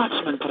is the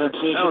Scotsman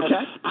pronunciation of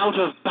out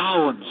of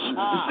bounds.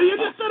 You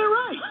just said it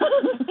right.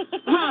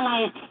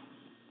 Well,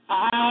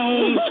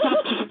 I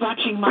stopped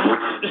watching my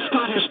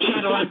Scottish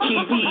channel on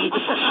TV.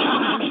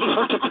 I'm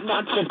able to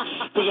pronounce it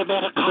the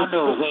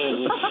Americano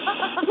way.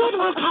 Then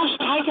we'll toss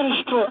Tiger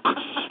a stroke,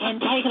 and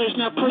Tiger is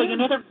now pulling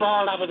another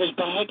ball out of his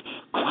bag.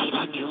 Quite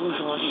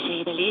unusual, to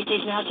say the least.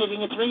 He's now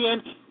sitting at 3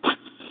 and...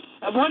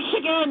 once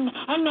again,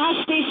 a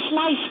nasty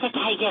slice for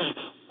Tiger.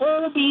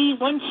 Obi,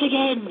 once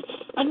again,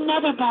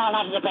 another ball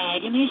out of the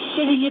bag, and he's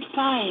sitting at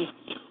 5.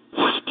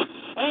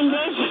 And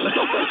there's...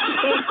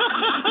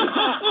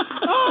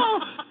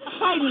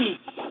 finally,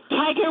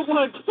 Tiger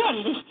Woods. There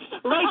it is,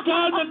 right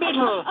down the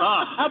middle.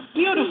 A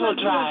beautiful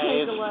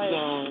drive.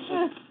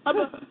 Yes. But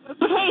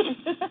wait,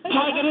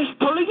 Tiger is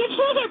pulling his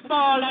other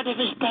ball out of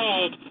his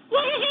bag.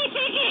 What is he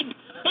thinking?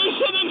 He's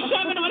sitting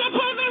 7 with a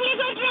perfectly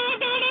good drive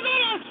down the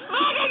middle.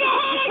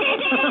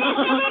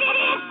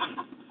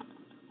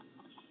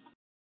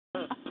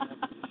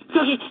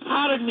 Cookie,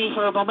 pardon me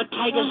for a moment.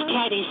 Tiger's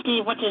caddy,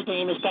 Steve, what's his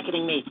name, is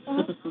beckoning me.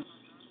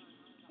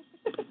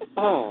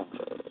 Oh.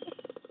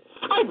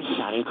 I'm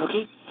sorry,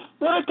 Cookie.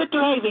 We're at the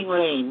driving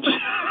range. Tiger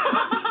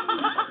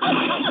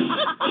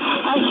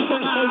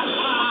has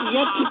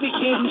yet to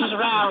begin his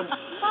round.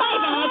 My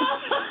bad.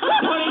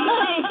 Reporting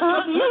live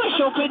from the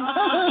U.S. Open,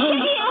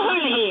 Shecky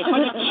O'Herlihy for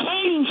the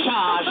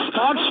Chainsaw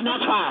Sports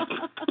Network.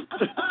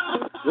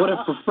 Would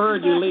have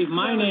preferred you leave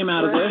my name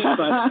out of this,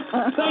 but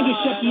thank you,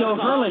 Shecky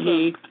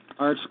O'Herlihy,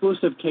 our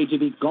exclusive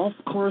KGB golf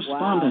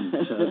correspondent,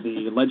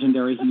 the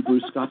legendary Hebrew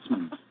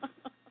Scotsman.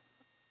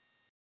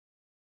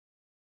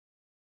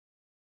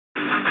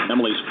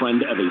 Emily's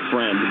friend of a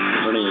friend.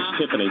 Her name is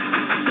Tiffany.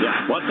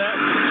 Yeah. What's that?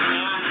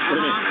 What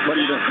do you mean? What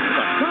are you doing?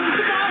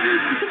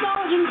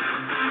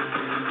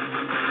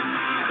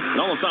 It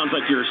almost sounds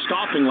like you're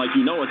scoffing like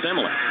you know it's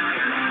Emily.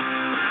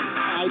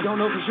 I don't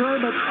know for sure,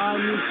 but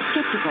I'm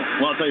skeptical.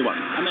 Well, I'll tell you what.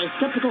 I'm a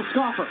skeptical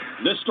scoffer.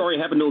 This story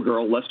happened to a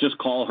girl. Let's just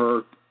call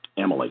her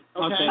Emily.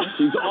 Okay.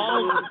 She's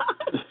all...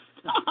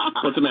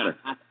 What's the matter?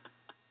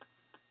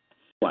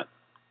 What?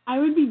 I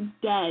would be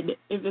dead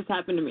if this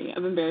happened to me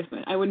of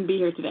embarrassment. I wouldn't be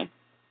here today.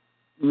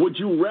 Would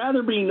you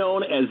rather be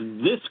known as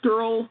this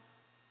girl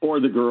or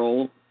the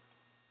girl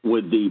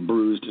with the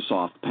bruised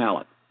soft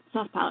palate?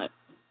 Soft palate.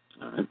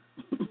 All right.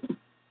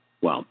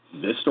 Well,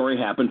 this story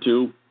happened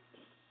to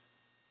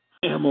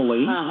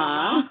Emily.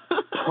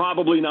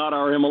 Probably not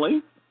our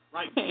Emily.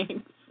 Right.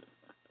 Thanks.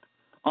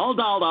 All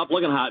dolled up,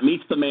 looking hot,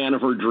 meets the man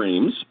of her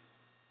dreams.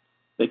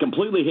 They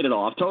completely hit it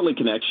off, totally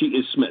connect. She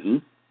is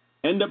smitten.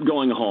 End up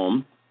going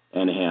home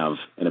and have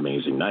an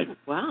amazing night.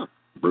 Wow.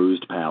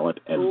 Bruised palate,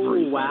 everything.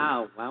 Ooh,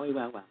 wow. Wowie,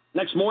 wow, wow.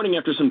 Next morning,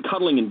 after some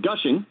cuddling and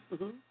gushing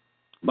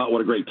about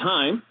what a great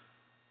time,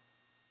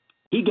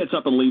 he gets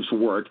up and leaves for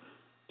work,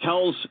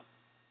 tells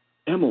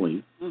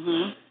Emily,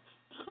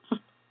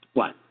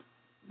 what?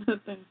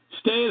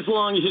 Stay as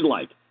long as you'd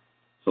like.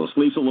 So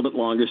sleeps a little bit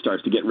longer,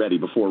 starts to get ready.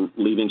 Before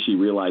leaving, she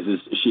realizes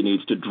she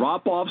needs to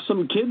drop off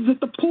some kids at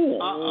the pool.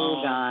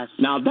 Oh, gosh.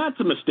 Now, that's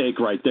a mistake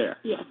right there.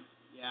 Yes.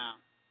 Yeah.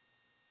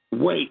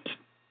 Wait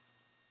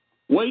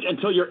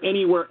until you're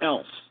anywhere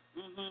else.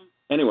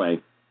 Anyway,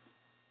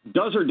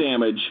 does her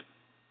damage,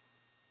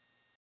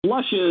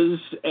 flushes,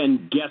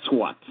 and guess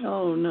what?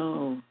 Oh,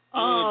 no.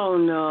 Oh,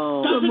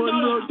 no.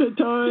 Someone broke the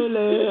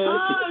toilet.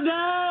 Oh,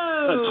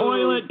 no. The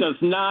toilet does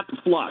not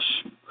flush.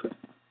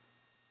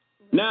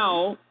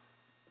 Now,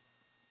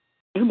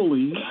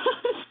 Emily,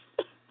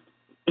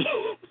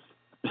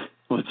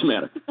 what's the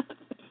matter?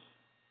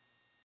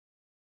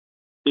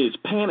 Is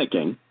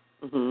panicking,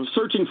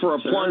 searching for a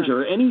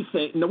plunger,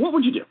 anything. Now, what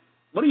would you do?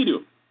 What do you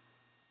do?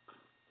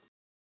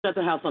 Set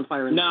the house on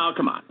fire. No,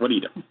 come on. What do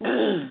you do?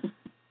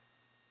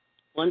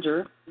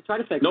 Plunger. Try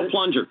to fix it. No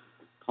plunger.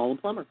 Call a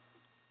plumber.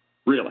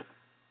 Really?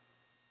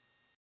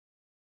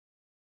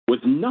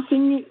 With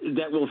nothing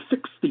that will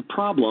fix the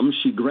problem,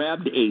 she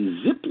grabbed a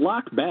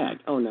Ziploc bag.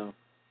 Oh, no.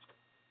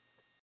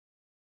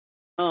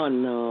 Oh,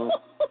 no.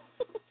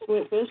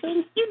 Sweet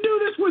fishing? You do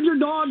this with your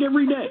dog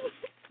every day.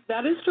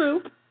 That is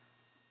true.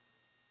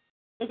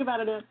 Think about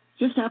it, Ed.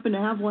 Just happen to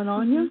have one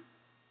on you?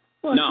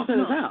 Well, No. she's at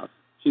his house.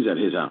 She's at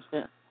his house.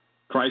 Yeah.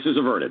 Crisis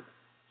averted.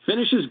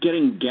 Finishes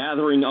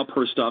gathering up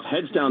her stuff,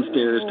 heads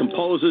downstairs,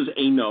 composes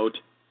a note,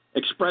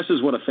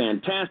 expresses what a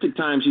fantastic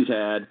time she's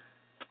had.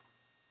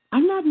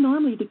 I'm not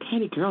normally the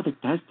kind of girl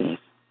that does this.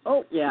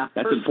 Oh, yeah.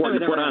 That's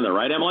important to put on there,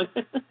 right, Emily?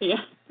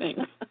 Yeah,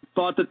 thanks.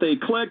 Thought that they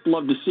clicked,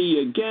 love to see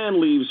you again,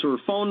 leaves her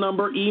phone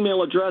number,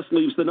 email address,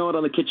 leaves the note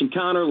on the kitchen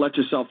counter, lets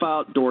herself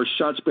out, door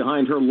shuts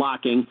behind her,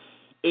 locking.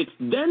 It's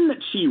then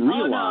that she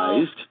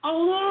realized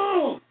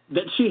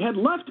that she had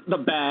left the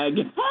bag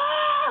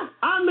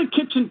on the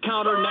kitchen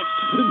counter next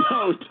to the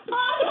note.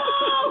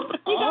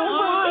 You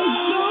got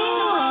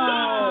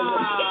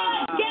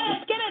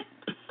Get it!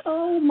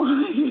 Oh,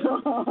 my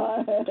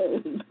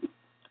God.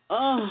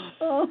 Oh,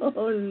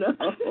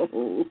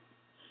 no.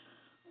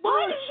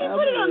 Why did she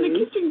put it on the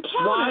kitchen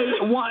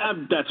counter? Why?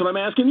 That's what I'm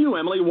asking you,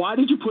 Emily. Why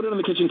did you put it on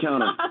the kitchen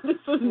counter? This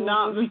was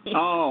not me.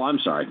 Oh, I'm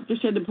sorry.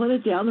 Just had to put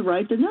it down to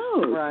write the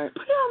note. Right.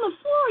 Put it on the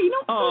floor. You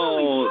don't put it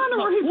on the counter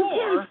where he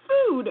prepares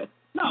food.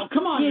 No,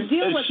 come on. You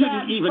deal It with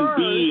shouldn't that even first.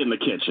 be in the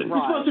kitchen. You're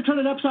supposed to turn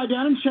it upside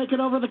down and shake it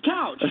over the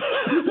couch.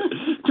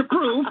 To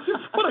prove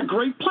what a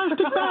great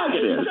plastic bag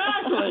it is.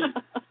 Exactly.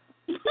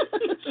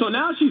 So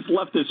now she's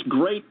left this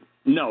great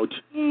note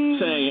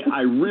saying,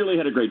 I really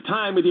had a great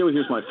time with you.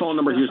 Here's my phone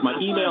number. Here's my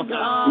email. Let's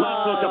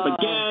hook up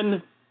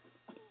again.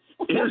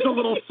 Here's a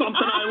little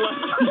something I left.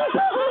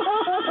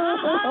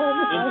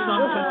 In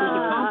some cases,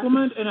 a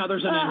compliment, and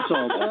others an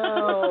insult.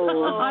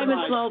 I'm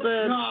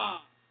insulted.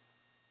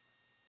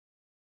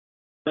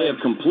 They have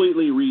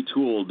completely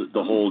retooled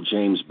the whole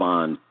James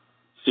Bond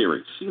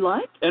series. You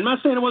like? And I'm not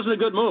saying it wasn't a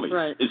good movie.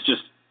 Right. It's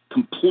just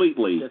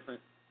completely Different.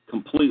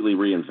 completely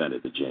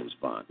reinvented the James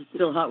Bond. He's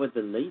still hot with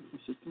the ladies.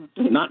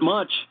 Not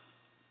much.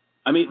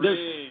 I mean,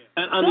 there's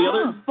on the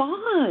other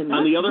Bond.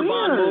 on the other That's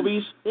Bond weird.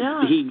 movies,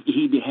 Yeah.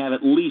 he'd have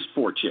at least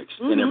 4 chicks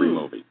in every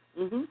movie.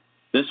 Mm-hmm.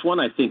 This one,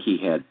 I think he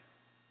had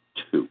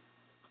 2.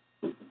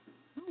 Oh,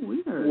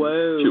 weird.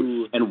 Whoa.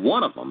 2, and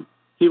one of them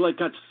he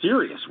got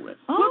serious with.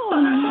 Oh,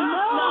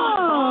 no.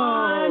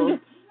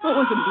 What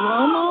was it,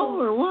 Bromo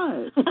or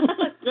what?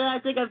 I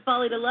think I'm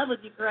falling in love with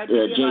you, correct?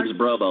 James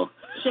Brobo.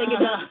 Shaking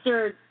that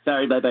stirred.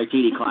 Sorry, my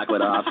martini clock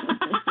went off.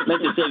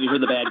 Meant to save you from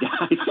the bad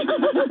guys.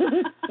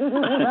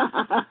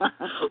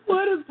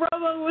 What if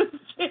Bromo was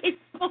James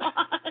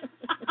Bond?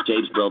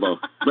 James Brobo.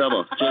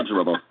 James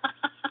Brobo.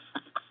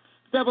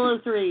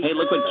 003. Hey,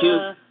 look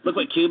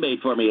what Q made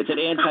for me. It's an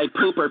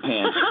anti-pooper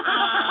pants.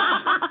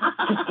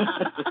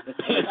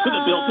 Pants with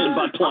a built-in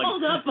butt plug.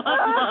 Hold up, butt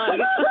plug.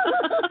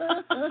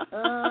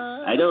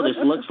 I know this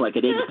looks like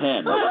an ink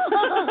pen,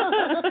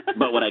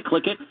 but when I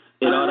click it,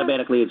 it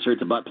automatically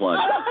inserts a butt plug.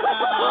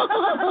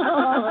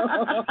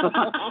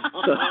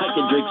 So I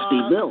can drink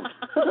steamed milk.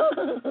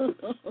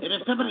 And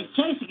if somebody's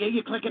chasing you,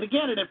 you click it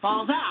again and it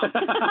falls out.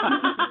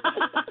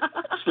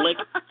 Slick.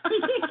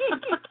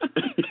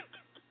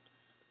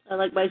 I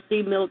like my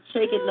steamed milk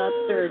shaken, not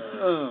stirred.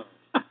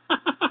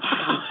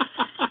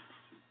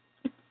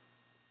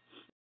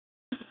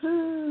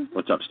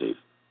 What's up, Steve?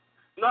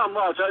 Not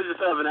much. I just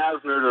have an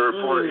Asner to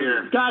report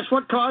here. Gosh,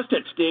 what caused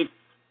it, Steve?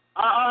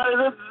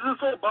 This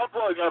whole butt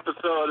plug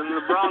episode in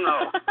the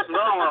Brownlow.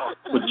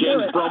 With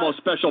James Bromo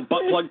special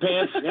butt plug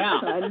pants? Yeah,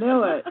 I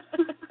knew it.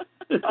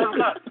 I've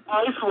got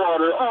ice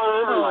water all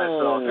over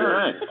myself. All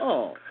right.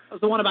 Oh. That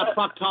was the one about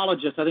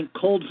proctologists. I think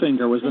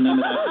Coldfinger was the name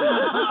of that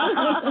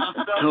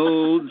song.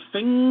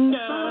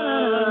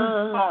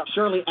 Coldfinger.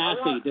 Shirley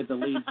Assey did the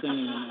lead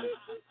singing in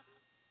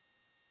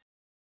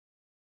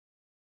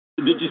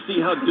that. Did you see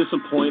how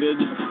disappointed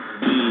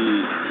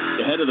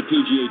the head of the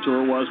PGA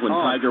Tour was when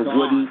Tiger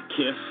wouldn't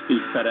kiss the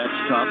FedEx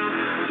Cup?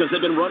 Because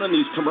they've been running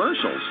these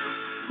commercials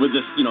with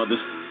this,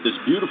 this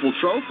beautiful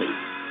trophy,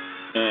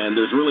 and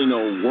there's really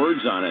no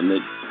words on it, and the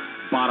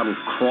bottom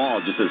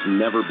crawl just has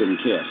never been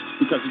kissed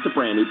because it's a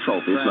brand new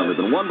trophy. It's never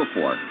been won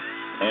before.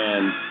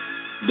 And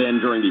then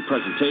during the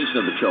presentation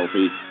of the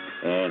trophy,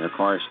 and of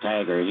course,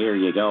 Tiger, here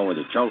you go with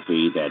a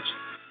trophy that's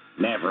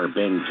never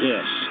been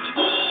kissed.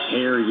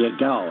 Here you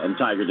go. And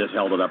Tiger just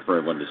held it up for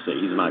everyone to see.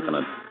 He's not going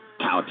to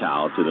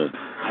kowtow to the...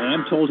 I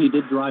am told he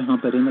did dry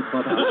hump it in the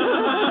clubhouse.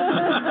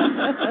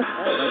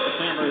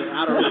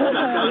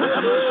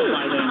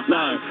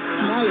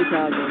 Now you're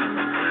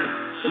talking.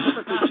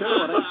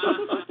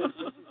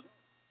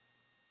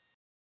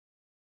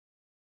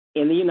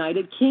 In the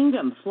United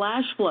Kingdom,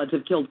 flash floods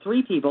have killed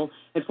 3 people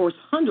and forced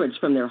hundreds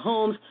from their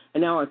homes,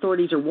 and now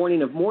authorities are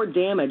warning of more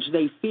damage.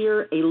 They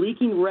fear a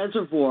leaking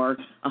reservoir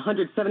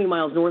 170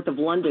 miles north of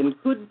London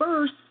could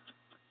burst.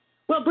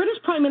 Well,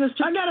 British Prime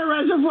Minister... I got a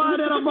reservoir,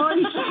 little boy.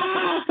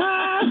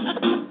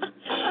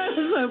 I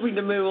was hoping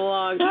to move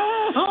along.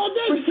 Hold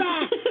this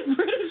back.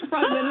 British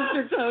Prime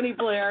Minister Tony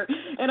Blair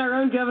and our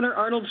own Governor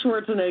Arnold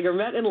Schwarzenegger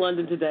met in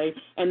London today,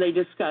 and they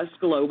discussed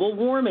global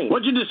warming.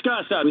 What'd you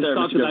discuss out there,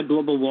 We talked about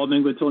global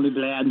warming with Tony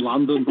Blair in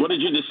London. What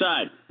did you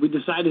decide? We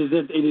decided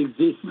that it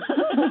exists.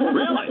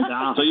 Really?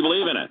 Yeah. So you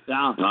believe in it?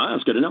 Yeah. Oh,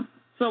 that's good to know.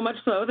 So much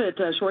so that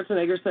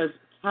Schwarzenegger says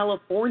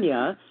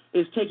California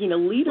is taking a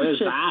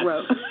leadership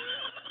role.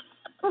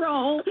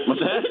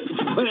 What's that?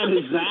 Where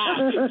is that?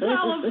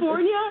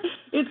 California?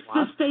 It's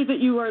the state that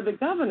you are the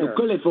governor.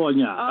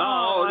 California.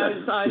 Oh,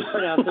 I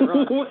pronounced it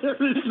wrong. Where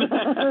is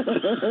that?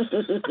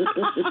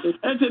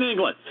 That's in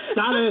England.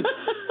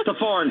 It's a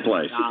foreign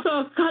place.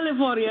 So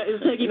California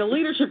is taking a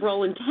leadership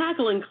role in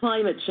tackling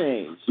climate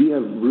change. We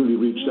have really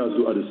reached out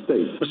to other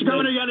states. Mr.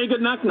 Governor, you got any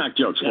good knock-knock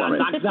jokes for me?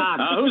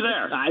 Knock-knock. Who's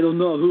there? I don't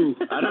know who.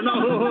 I don't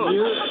know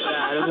who.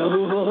 I don't know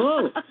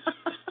who.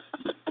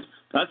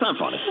 That's not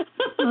funny.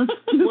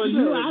 Well,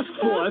 you asked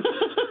for it.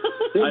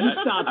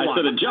 I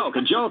said a joke.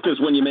 A joke is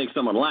when you make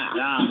someone laugh.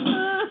 Yeah.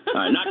 All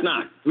right, knock,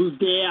 knock. Who's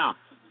there?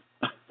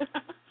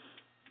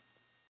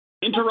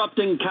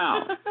 Interrupting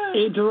cow.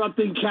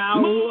 Interrupting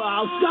cow.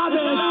 Oh, stop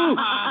it.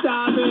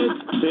 Stop it.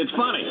 It's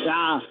funny.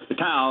 Yeah. The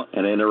cow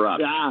and interrupt.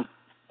 Yeah.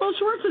 Well,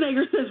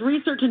 Schwarzenegger says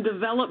research and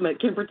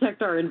development can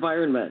protect our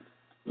environment.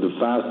 The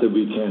faster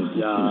we can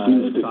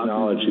use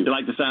technology. You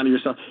like the sound of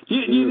yourself? Do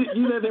you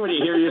think when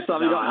you hear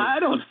yourself, you go, I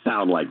don't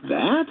sound like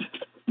that?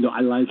 No,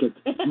 I like it.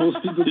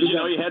 Most people Did you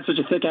know you had such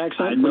a thick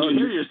accent? I know. When you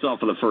hear yourself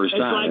for the first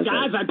time. It's like,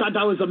 guys, I thought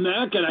I was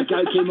American. I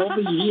came over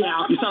here.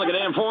 You sound like a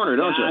damn foreigner,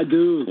 don't you? I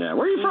do. Yeah.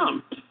 Where are you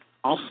from?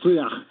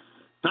 Austria.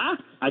 Huh?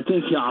 I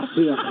think you're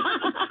Austria.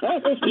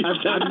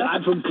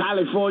 I'm from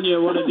California,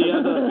 one of the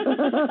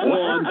other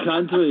foreign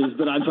countries,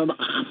 but I'm from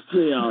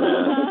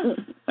Austria.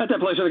 That's that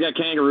place where they got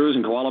kangaroos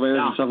and koala bears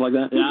and stuff like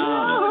that? Yeah.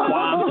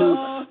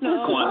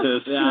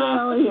 Qantas.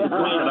 Yeah.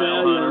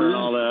 Crocodile hunter and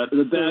all that.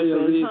 The barrier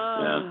reef.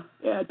 Yeah.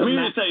 I mean,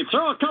 they say,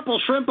 throw a couple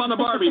shrimp on the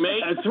Barbie,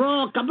 mate.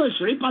 Throw a couple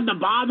shrimp on the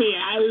Barbie.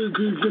 I'll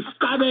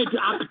stop it.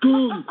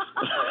 Achtung.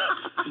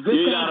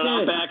 You got it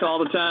out back all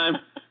the time.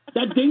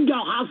 That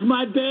dingo has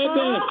my baby.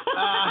 How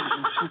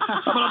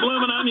about a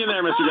blooming onion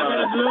there, Mr. Governor? I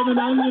got a blooming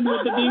onion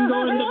with the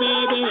dingo and the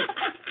baby.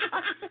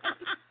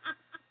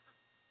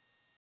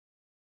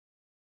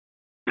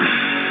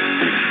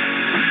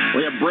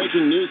 We have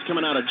breaking news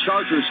coming out of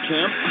Chargers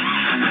camp.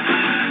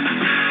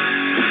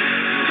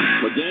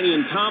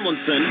 LaDainian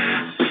Tomlinson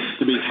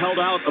to be held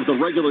out of the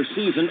regular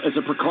season as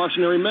a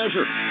precautionary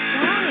measure.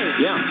 Right.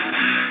 Yeah.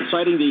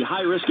 Citing the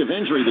high risk of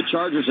injury, the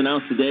Chargers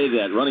announced today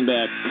that running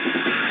back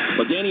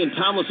LaDainian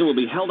Tomlinson will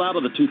be held out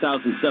of the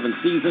 2007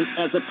 season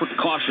as a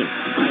precaution.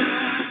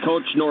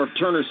 Coach Norv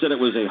Turner said it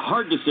was a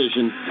hard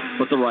decision,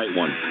 but the right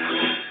one.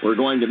 We're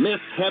going to miss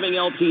having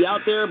LT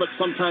out there, but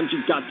sometimes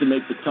you've got to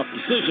make the tough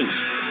decisions,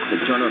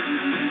 said Turner.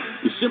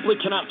 You simply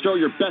cannot throw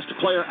your best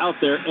player out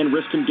there and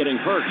risk him getting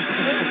hurt.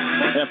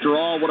 After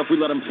all, what if we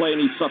let him play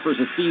and he suffers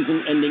a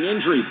season-ending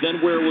injury?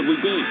 Then where would we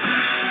be?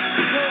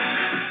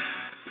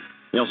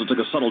 He also took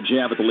a subtle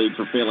jab at the league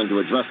for failing to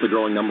address the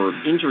growing number of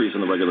injuries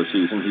in the regular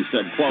season. He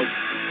said, quote,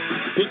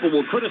 people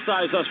will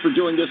criticize us for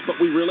doing this, but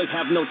we really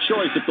have no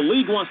choice. If the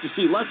league wants to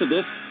see less of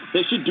this,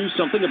 they should do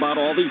something about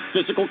all the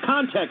physical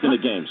contact in the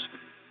games.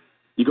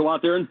 You go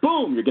out there and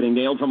boom, you're getting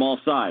nailed from all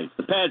sides.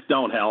 The pads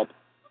don't help.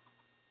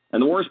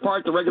 And the worst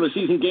part, the regular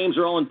season games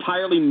are all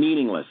entirely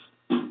meaningless.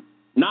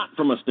 Not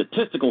from a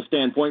statistical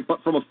standpoint,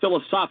 but from a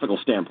philosophical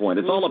standpoint.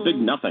 It's all a big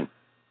nothing.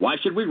 Why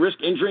should we risk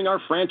injuring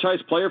our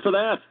franchise player for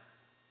that?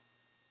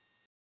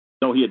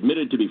 Though he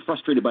admitted to be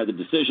frustrated by the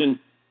decision,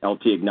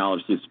 LT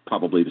acknowledged it's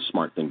probably the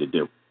smart thing to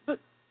do.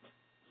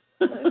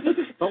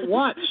 But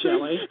what,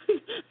 Shelly?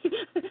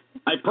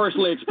 I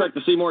personally expect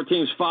to see more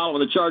teams follow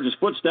in the Chargers'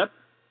 footstep,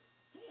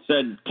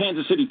 said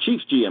Kansas City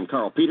Chiefs GM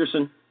Carl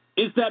Peterson.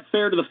 Is that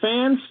fair to the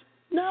fans?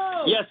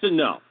 No. Yes and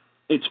no.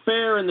 It's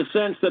fair in the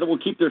sense that it will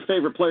keep their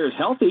favorite players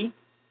healthy.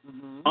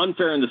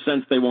 Unfair in the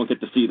sense they won't get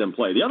to see them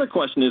play. The other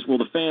question is, will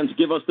the fans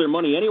give us their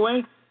money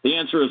anyway? The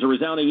answer is a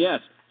resounding yes.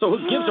 So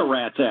who gives a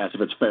rat's ass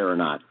if it's fair or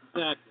not?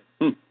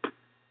 Exactly.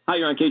 Hi,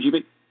 you're on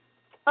KGB.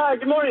 Hi,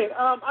 good morning.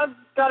 I've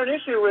got an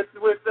issue with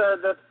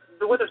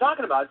what they're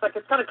talking about.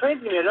 It's kind of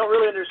crazy to me. I don't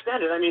really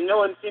understand it. I mean, no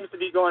one seems to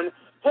be going,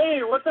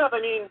 hey, what's up? I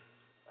mean,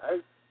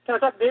 can I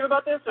talk to Dave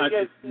about this? Or you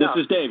guys, no?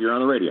 This is Dave. You're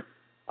on the radio.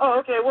 Oh,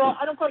 okay. Well,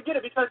 I don't quite get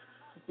it because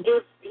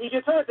if he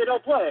gets hurt, they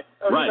don't play.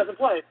 Or Right. he doesn't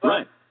play. But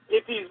Right.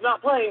 if he's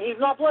not playing, he's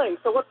not playing.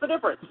 So what's the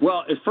difference?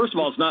 Well, first of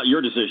all, it's not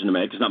your decision to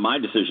make. It's not my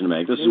decision to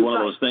make. This is one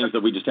of those things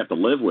that we just have to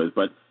live with.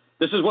 But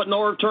this is what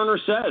Norv Turner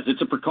says.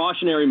 It's a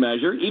precautionary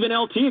measure. Even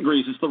LT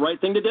agrees it's the right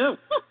thing to do.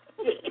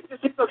 It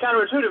just seems so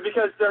counterintuitive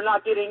because they're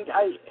not getting.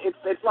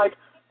 It's like,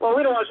 well,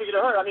 we don't want you to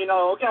get hurt. I mean,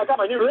 okay, I got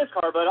my new race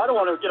car, but I don't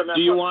want to get him.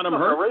 Do you want him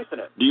hurt? Racing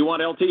it. Do you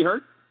want LT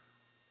hurt?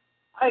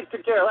 I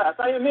could care less.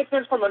 It makes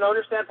sense from an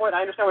owner standpoint.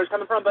 I understand where he's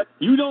coming from, but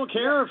You don't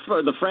care if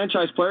the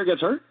franchise player gets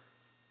hurt?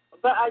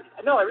 I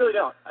really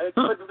don't.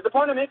 But the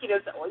point I'm making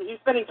is he's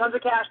spending tons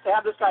of cash to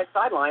have this guy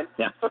sidelined,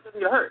 so it doesn't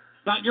get hurt.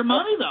 It's not your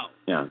money, though.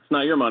 Yeah, it's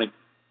not your money.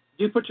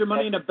 Do you put your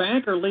money in a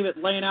bank or leave it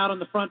laying out on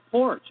the front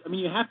porch? I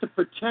mean, you have to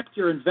protect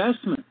your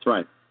investment. That's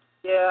right.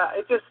 Yeah,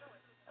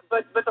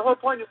 but the whole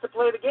point is to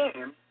play the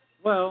game.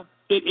 Well,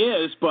 it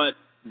is, but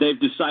they've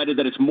decided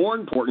that it's more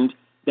important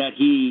that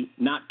he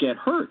not get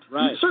hurt.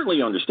 Right. You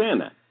certainly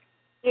understand that.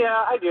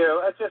 Yeah, I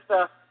do. It's just,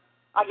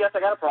 I guess I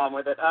got a problem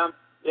with it.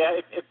 Yeah,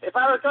 if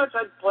I were a coach,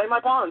 I'd play my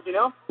pawns, you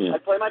know? Yeah.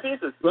 I'd play my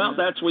pieces. Well,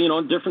 that's,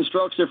 different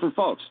strokes, different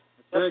folks.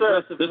 Yes,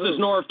 sir. This is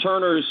Norv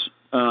Turner's,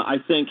 I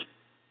think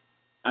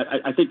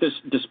this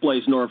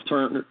displays Norv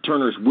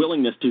Turner's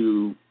willingness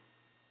to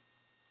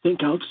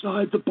think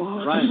outside the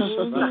box. Right.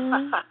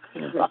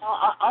 Yeah.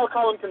 I'll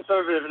call him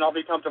conservative, and I'll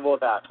be comfortable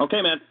with that.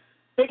 Okay, man.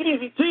 Take it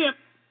easy. See ya.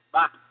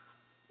 Bye.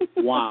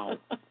 Wow.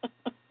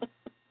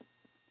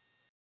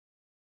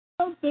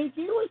 I don't think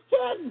he was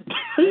kidding.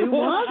 He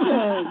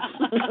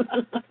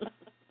wasn't.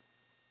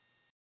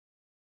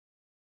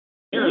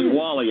 Here's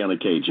Wally on the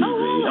KGB.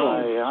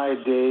 Hello. Hi,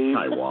 Dave.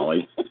 Hi,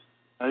 Wally.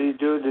 How are you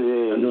doing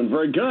today? I'm doing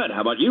very good.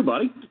 How about you,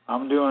 buddy?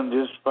 I'm doing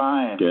just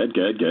fine.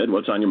 Good.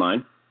 What's on your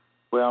mind?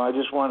 Well, I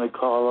just wanted to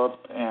call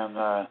up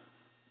and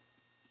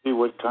see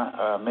what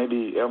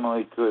maybe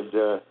Emily could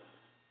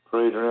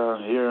parade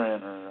around here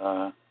in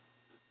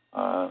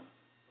her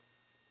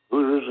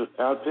Hooters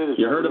outfit.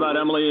 You heard about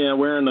Emily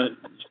wearing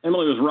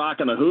Emily was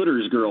rocking the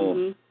Hooters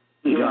girl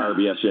garb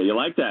yesterday. You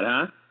like that,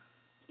 huh?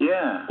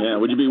 Yeah. Yeah.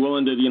 Would you be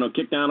willing to,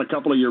 kick down a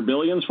couple of your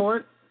billions for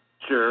it?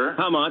 Sure.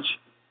 How much?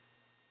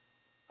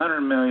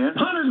 $100 million.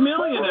 $100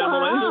 million,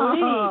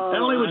 Emily. Wow.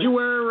 Emily, would you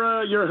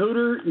wear your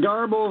Hooter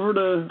garb over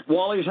to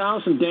Wally's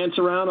house and dance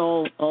around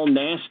all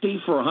nasty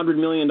for $100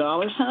 million?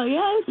 Hell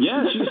yes.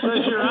 Yeah, she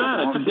says you're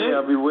on. It's a date.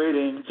 I'll be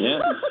waiting. Yeah.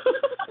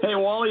 Hey,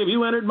 Wally, have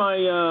you entered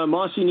my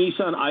Mossy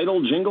Nissan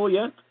Idol jingle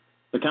yet?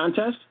 The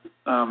contest?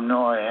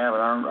 No, I haven't.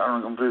 I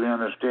don't completely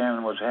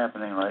understand what's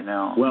happening right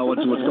now. Well,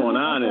 what's going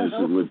on is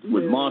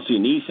with Mossy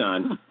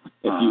Nissan,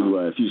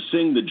 if you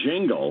sing the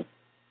jingle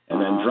and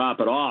then drop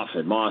it off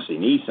at Mossy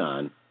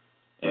Nissan,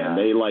 and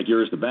they like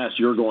yours the best,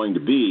 you're going to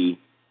be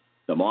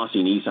the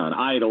Mossy Nissan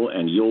Idol,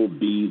 and you'll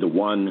be the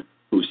one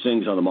who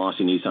sings on the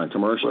Mossy Nissan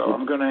commercial. Well,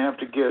 I'm going to have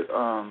to get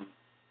a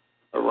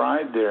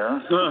ride there.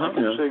 I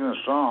can sing the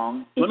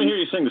song. Let me hear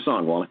you sing the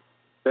song, Wally.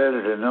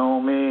 Better to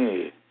know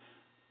me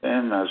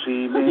than I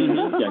see me.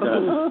 Yeah, go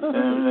ahead.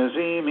 And to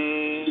see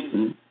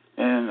me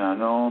and I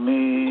know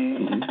me.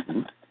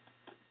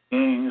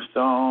 King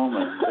Storm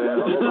and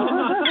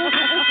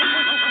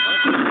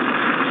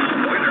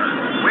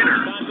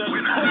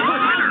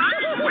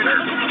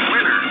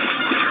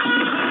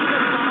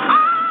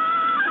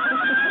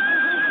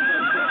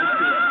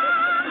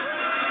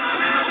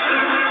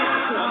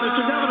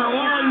Mr. Governor,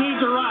 Wally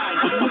needs a ride.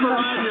 Give a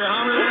ride here.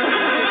 How many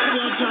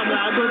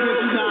I'll go get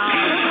you now.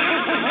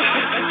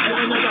 Give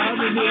another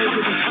 $100 million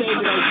to the state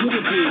and I'll give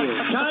it to you.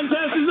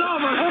 Contest is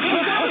over. It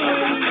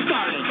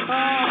started.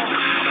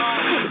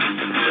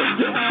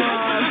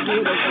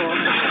 Beautiful.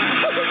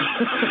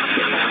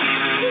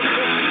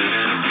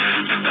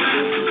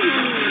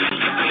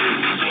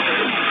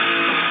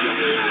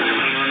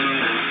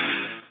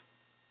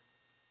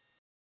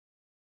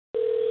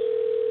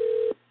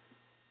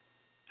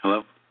 Hello?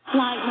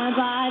 Like my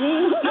body?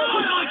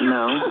 No.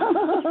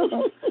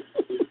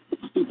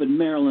 Stupid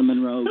Marilyn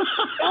Monroe.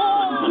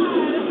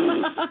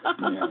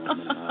 Marilyn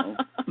Monroe.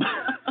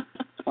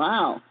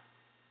 Wow.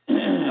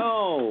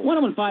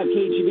 101.5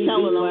 KGB,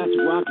 classic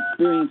rock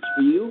experience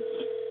for you.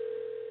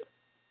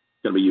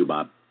 It's going to be you,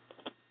 Bob.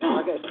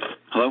 Okay.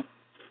 Hello?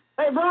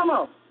 Hey,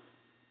 Bromo.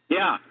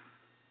 Yeah.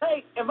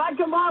 Hey, if I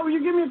come by, will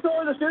you give me a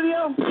tour of the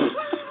studio?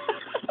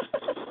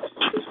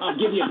 I'll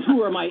give you a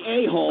tour of my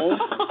a-hole.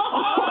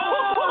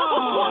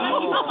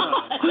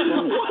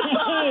 What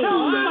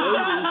does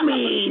that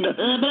mean? But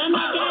I'm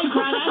not gay,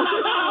 Crowd.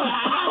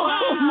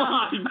 I'm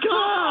not gay. Oh, my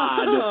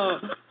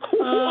God.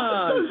 What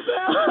does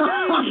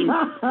that mean?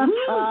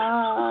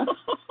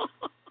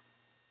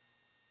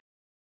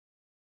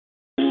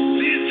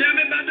 Please tell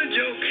me about the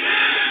joke.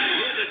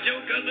 You're the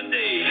joke of the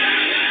day. I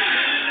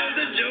know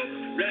the joke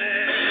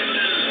right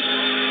now.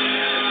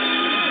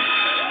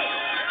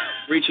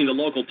 Reaching the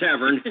local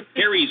tavern,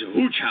 Harry's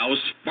Hooch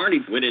House, Barney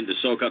went in to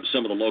soak up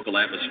some of the local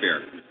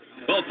atmosphere.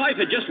 Well, Fife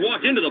had just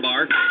walked into the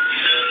bar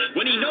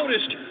when he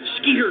noticed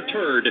Skeeter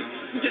Turd.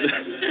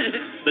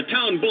 The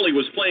town bully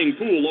was playing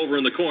pool over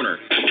in the corner.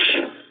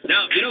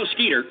 Now, you know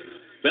Skeeter.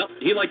 Well,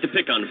 he liked to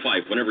pick on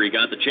Fife whenever he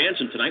got the chance,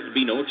 and tonight would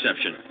be no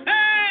exception.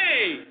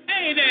 Hey!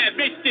 Hey there,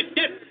 Mr.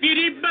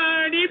 Deputy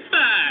Barney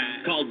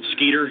Fife! Called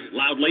Skeeter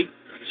loudly,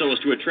 so as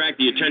to attract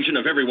the attention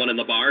of everyone in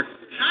the bar.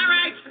 All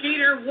right,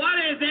 Skeeter, what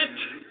is it?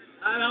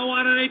 I don't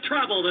want any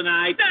trouble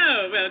tonight.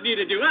 No, well,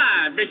 neither do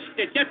I,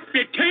 Mr.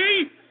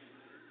 Deputy.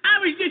 I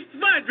was just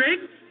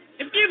wondering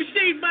if you've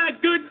seen my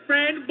good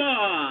friend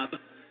Bob.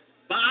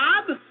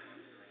 Bob?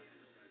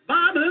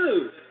 Bob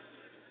who?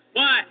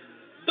 Why,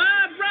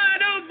 Bob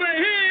right over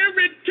here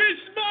and kiss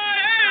my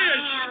ass!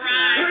 All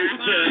right.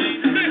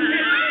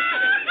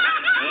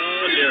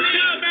 Oh, dear.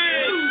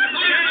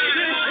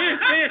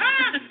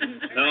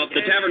 Oh,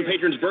 the tavern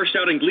patrons burst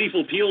out in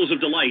gleeful peals of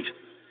delight.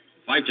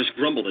 Fife just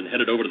grumbled and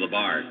headed over to the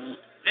bar.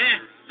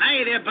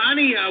 Hey there,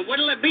 Barney.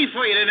 What'll it be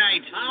for you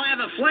tonight? I'll have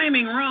a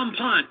flaming rum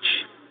punch.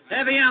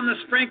 Heavy on the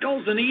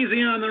sprinkles and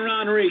easy on the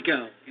Ron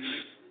Rico.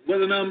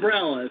 With an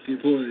umbrella, if you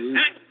please.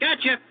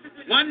 Gotcha.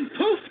 One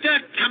poofta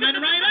coming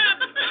right up.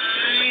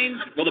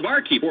 Fine. Well, the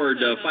barkeep poured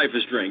Fife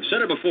his drink,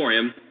 set it before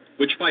him,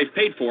 which Fife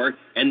paid for,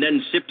 and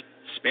then sipped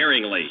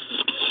sparingly.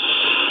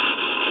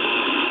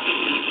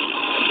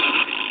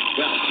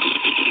 Well,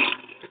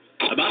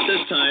 about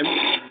this time,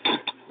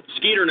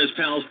 Skeeter and his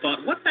pals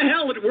thought, what the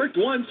hell, it worked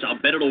once, I'll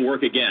bet it'll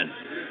work again.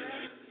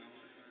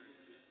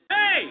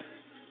 Hey,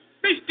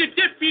 Mr.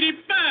 Deputy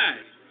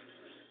Fife,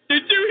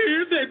 did you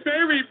hear they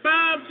buried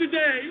Bob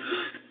today?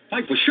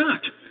 Fife was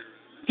shocked.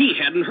 He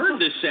hadn't heard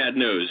this sad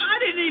news. I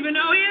didn't even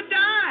know he had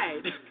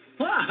died.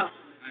 Wow.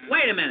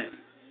 Wait a minute.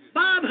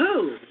 Bob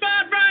who?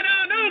 Bob right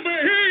on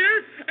over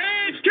here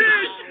and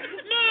kiss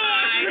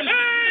my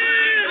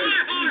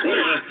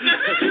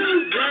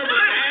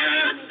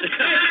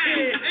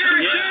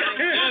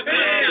Oh,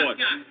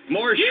 boy.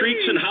 More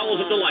shrieks and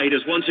howls of delight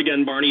as once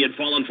again Barney had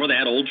fallen for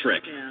that old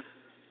trick. Yeah.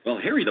 Well,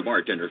 Harry the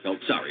bartender felt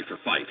sorry for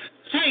Fife.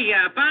 Say,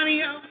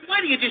 Barney, why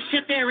do you just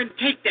sit there and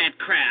take that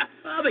crap?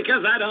 Well,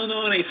 because I don't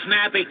know any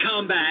snappy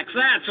comebacks,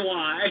 that's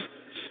why.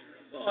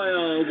 Boy,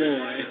 oh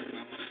boy.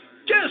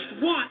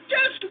 Just one.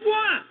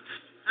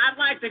 I'd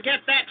like to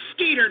get that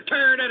Skeeter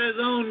Turd at his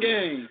own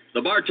game.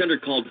 The bartender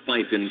called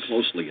Fife in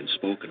closely and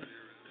spoke in a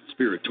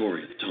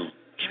conspiratorial tone.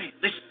 Come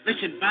here,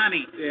 listen,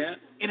 Barney. Yeah?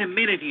 In a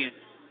minute here,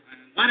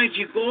 why don't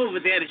you go over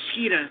there to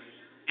Skeeter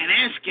and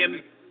ask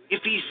him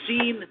if he's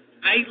seen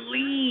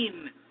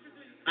Eileen?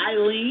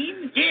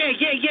 Eileen?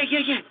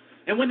 Yeah.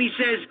 And when he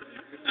says,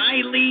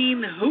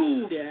 Eileen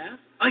who? Yeah?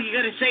 All you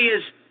gotta say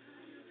is,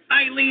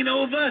 I lean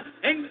over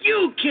and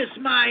you kiss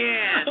my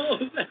ass. Oh,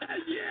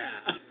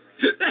 yeah.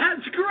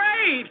 That's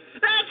great.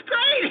 That's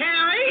great,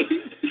 Harry.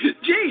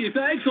 Gee,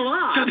 thanks a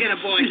lot. So get a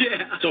boy.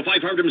 Yeah. So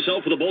Fife armed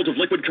himself with a bolt of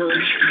liquid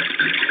courage,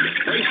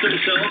 braced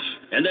himself,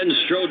 and then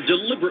strode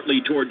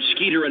deliberately toward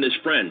Skeeter and his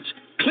friends,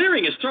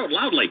 clearing his throat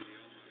loudly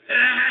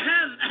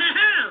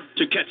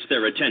to catch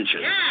their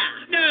attention.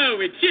 Yeah. No,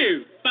 it's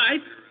you,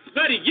 Fife.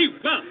 What do you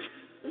want?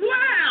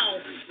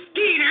 Well,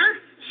 Skeeter,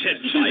 said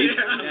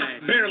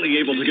Fife, barely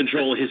able to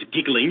control his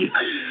giggling.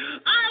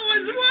 I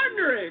was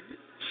wondering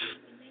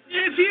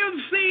if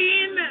you've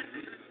seen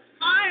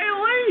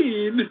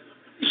Eileen.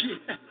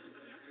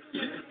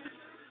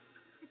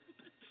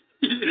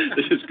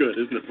 This is good,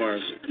 isn't it,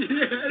 Morris? Yeah,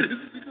 this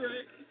is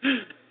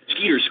great.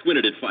 Skeeter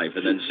squinted at Fife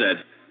and then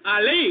said,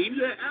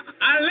 Eileen?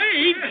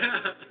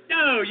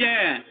 Oh,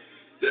 yeah.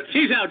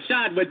 She's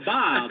outside with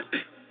Bob.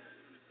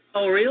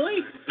 Oh,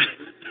 really?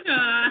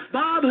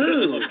 Bob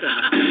who?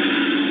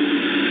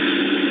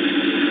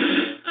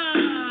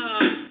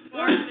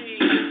 Barney.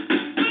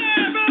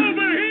 Bob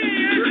over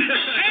here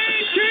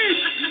and kiss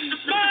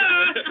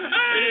my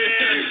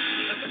ass.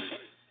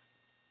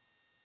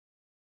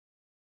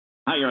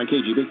 Hi, you're on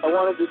KGB. I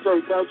wanted to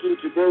say thank you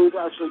to Dave,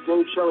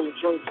 Shelley, and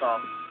Chainsaw.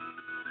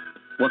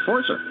 What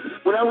for, sir?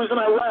 When I was in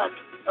Iraq,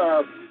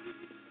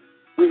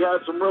 we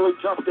had some really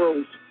tough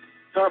days.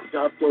 Tough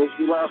days.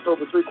 We lost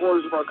over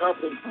 3/4 of our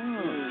company.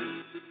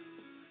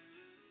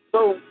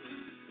 So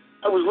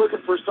I was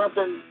looking for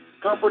something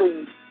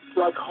comforting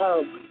like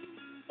home.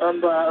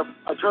 And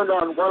I turned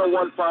on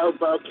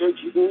 1015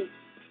 KGB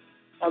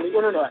on the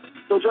internet.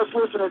 So just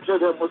listening to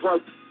them was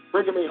like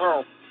bringing me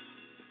home.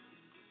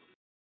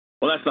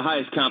 Well, that's the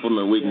highest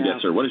compliment we can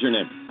get, sir. What is your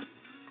name?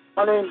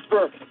 My name's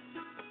Vic.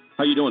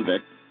 How you doing,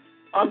 Vic?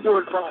 I'm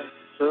doing fine,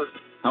 sir.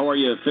 How are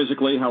you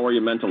physically? How are you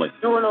mentally?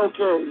 Doing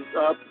okay.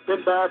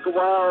 Been back a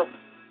while.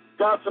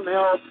 Got some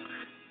help.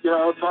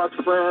 Talked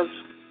to friends.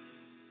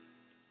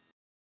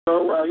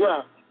 So,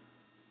 yeah,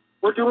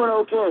 we're doing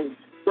okay.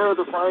 They're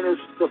the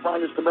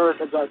finest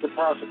Americans I could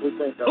possibly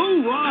think of.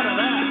 Hoorah to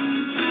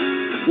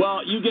that!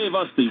 Well, you gave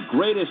us the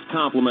greatest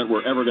compliment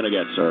we're ever going to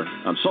get, sir.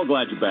 I'm so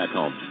glad you're back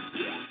home.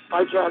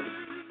 I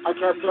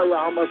can't tell you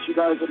how much you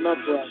guys have meant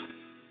to us.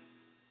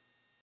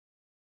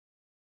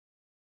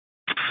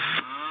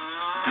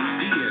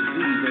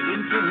 DSP's are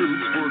in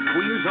cahoots for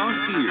Queers on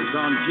Steers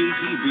on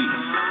KTV.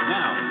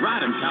 Now,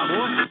 ride 'em,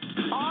 cowboy.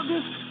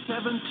 August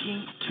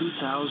 17th,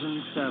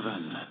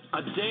 2007.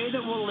 A day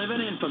that will live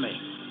in infamy.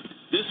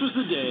 This was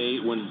the day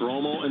when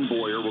Bromo and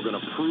Boyer were going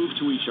to prove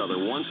to each other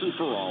once and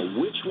for all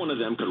which one of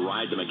them could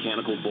ride the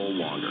mechanical bull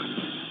longer.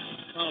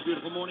 Oh,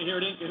 beautiful morning here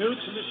at In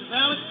Cahoots in Mission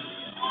Valley.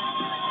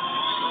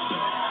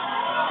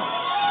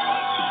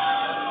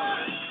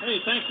 Hey,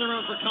 thanks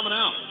everyone for coming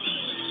out.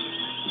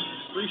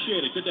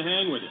 Appreciate it. Good to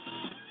hang with you.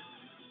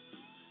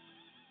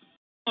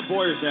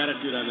 Boyer's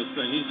attitude on this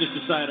thing. He's just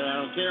decided I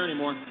don't care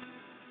anymore.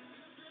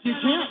 You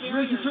can't.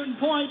 There's a certain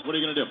point. What are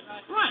you going to do?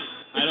 Right.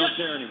 I don't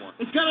care anymore.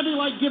 It's got to be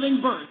like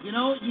giving birth, you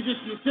know? You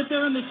sit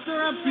there in the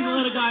stirrups, you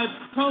let a guy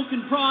poke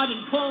and prod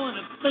and pull, and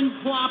a thing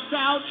plops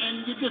out,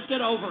 and you just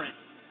get over it.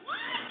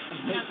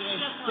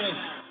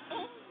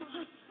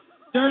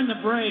 During the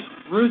break,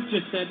 Ruth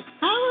just said,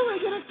 how are we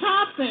going to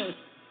top this?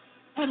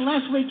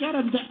 Unless we get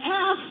him to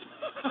F.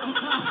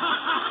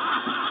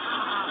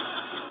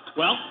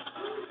 Well,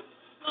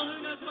 who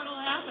knows what'll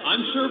happen?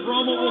 I'm sure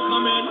Bromo will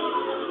come in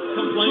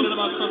complaining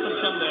about something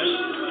someday.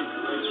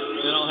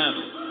 Then I'll have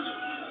it.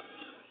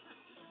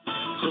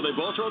 So they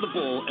both rode the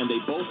bull, and they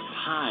both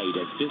tied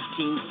at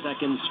 15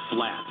 seconds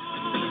flat.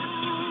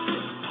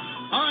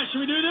 All right, should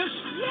we do this?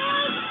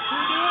 Yes!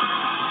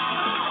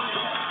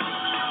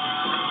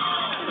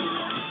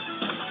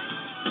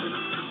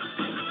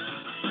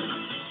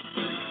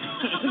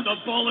 The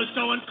bull is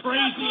going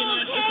crazy in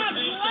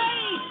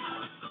anticipation.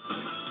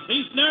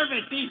 He's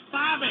nervous. He's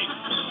bobbing.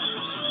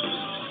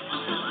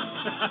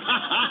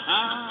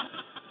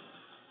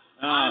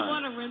 I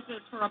want to rent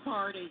this for a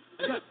party.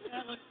 That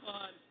looks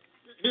fun.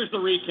 Here's the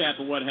recap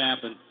of what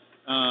happened.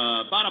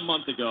 About a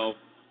month ago,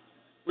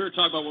 we were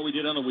talking about what we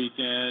did on the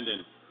weekend,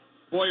 and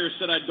Boyer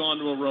said I'd gone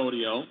to a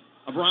rodeo.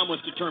 Abram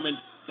was determined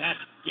that's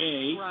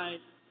gay. Right.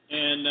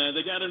 And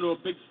they got into a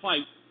big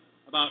fight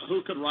about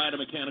who could ride a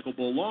mechanical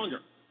bull longer.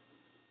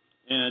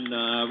 And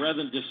rather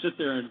than just sit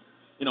there and,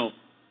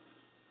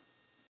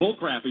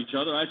 bullcrap each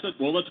other, I said,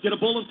 well, let's get a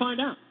bull and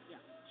find out. Yeah.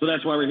 So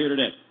that's why we're here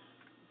today.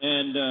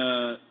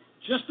 And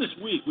just this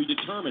week, we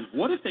determined,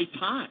 what if they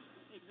tie?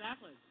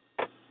 Exactly.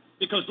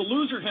 Because the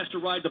loser has to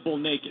ride the bull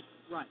naked.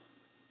 Right.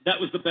 That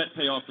was the bet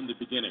payoff from the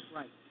beginning.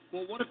 Right.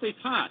 Well, what if they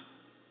tied?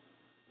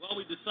 Well,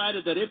 we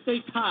decided that if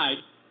they tied,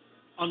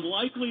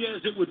 unlikely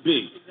as it would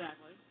be,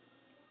 Exactly.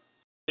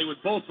 they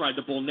would both ride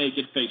the bull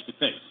naked face to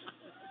face.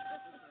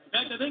 In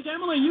fact, I think,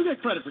 Emily, you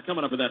get credit for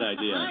coming up with that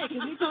idea. Right,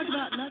 because we talked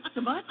about nuts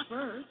to butts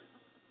first.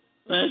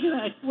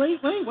 Wait,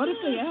 what if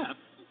they have?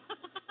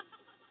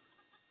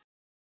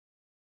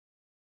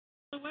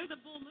 The way the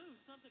bull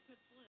moves, something could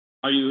slip.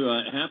 Are you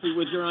happy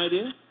with your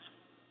idea?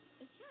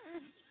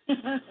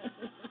 Sure.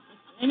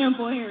 I know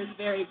Boyer is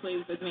very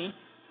pleased with me.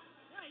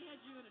 Yeah, he had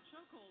you in a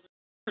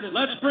chokehold.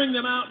 Let's bring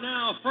them out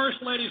now.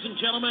 First, ladies and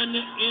gentlemen,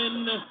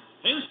 in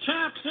his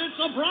chaps, it's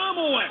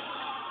Abramovich.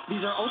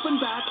 These are open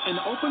back and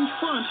open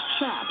front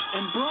chaps,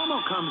 and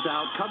Bromo comes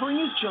out covering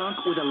his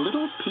junk with a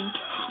little pink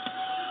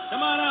hat.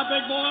 Come on out,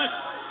 big boy.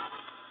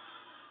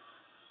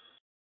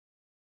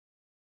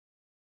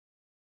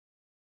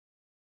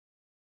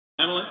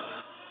 Emily?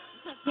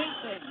 What's that pink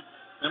thing?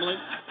 Emily?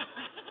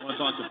 I want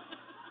to talk to you.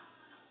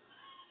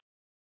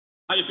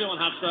 How you feeling,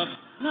 hot stuff?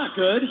 Not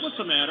good. What's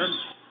the matter?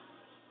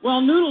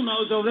 Well, Noodle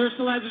Nose over there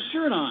still has his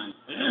shirt on.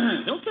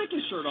 He'll take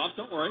his shirt off,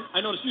 don't worry.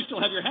 I noticed you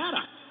still have your hat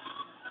on.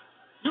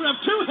 You have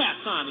two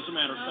hats on, as a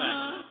matter of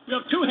fact. You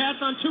have two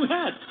hats on two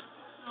heads.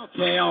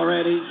 Okay,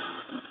 already.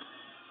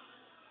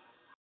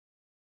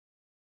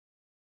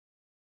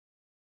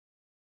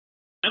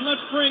 And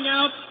let's bring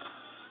out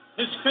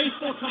his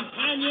faithful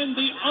companion,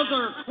 the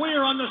other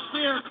queer on the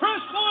steer,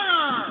 Chris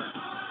Boyer.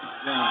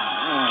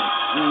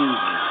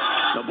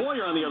 The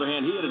Boyer, on the other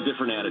hand, he had a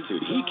different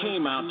attitude. He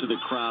came out to the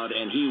crowd,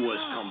 and he was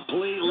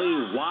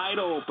completely wide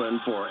open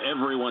for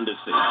everyone to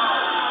see.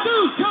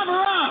 Dude,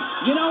 cover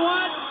up! You know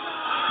what?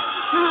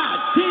 God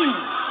damn!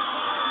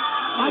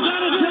 I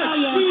gotta tell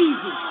you.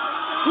 Jesus.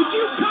 Would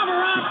you cover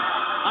up?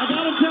 I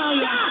gotta tell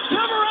you. Yeah,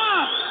 cover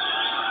up!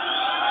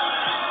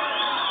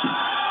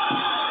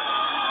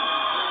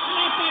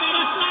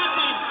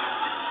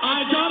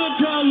 I gotta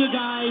tell you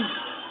guys.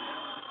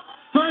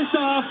 First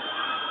off,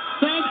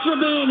 thanks for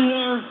being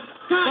here.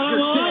 But I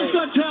will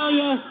also tell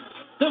you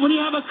that when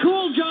you have a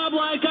cool job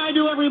like I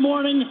do every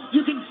morning,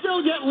 you can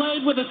still get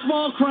laid with a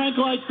small crank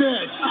like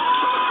this.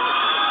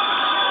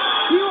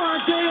 You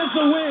are gay as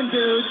the wind,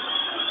 dude.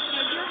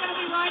 You're going to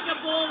be riding a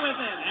bull with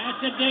it.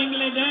 That's a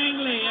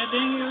dingly-dangly, a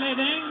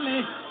dingly-dangly.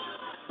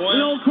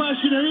 The old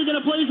question, are you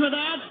going to please with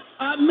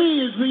that?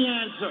 Me is the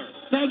answer.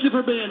 Thank you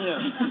for being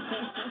here.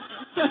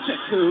 Such a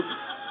kook.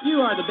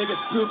 You are the biggest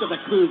kook of the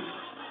kook.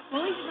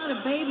 Well, he's not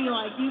a baby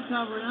like you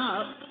covering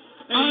up.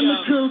 I'm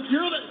the kook.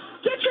 You're the...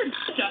 Get your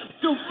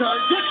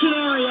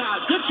dictionary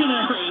out.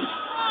 Dictionary.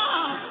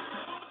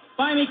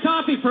 Buy me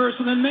coffee first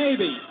and then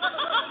maybe.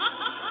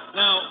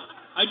 Now,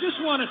 I just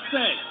want to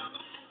say,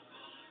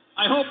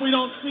 I hope we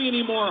don't see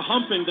any more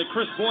humping that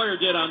Chris Boyer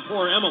did on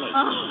poor Emily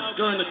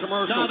during the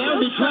commercial. No, that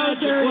would be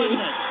tragic,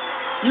 wouldn't it?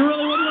 You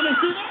really wouldn't want to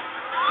see that?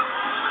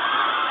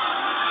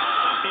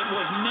 It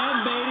was Ned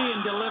Beatty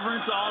and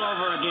Deliverance all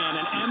over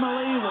again, and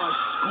Emily was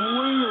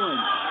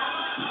squealing.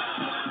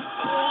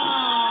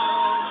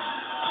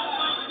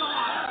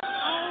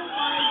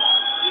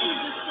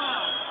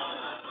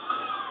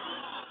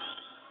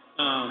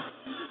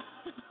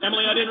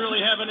 Emily, I didn't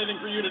really have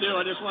anything for you to do.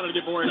 I just wanted to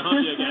get Boyer to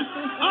hump you again.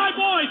 All right,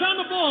 boys, on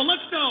the bull.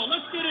 Let's go.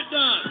 Let's get it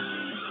done.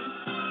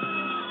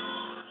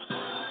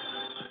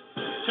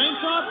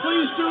 Chainsaw,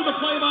 please do the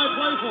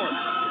play-by-play for us.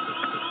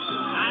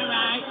 All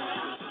right.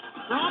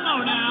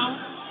 Promo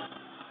now.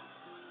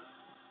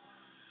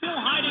 Still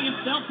hiding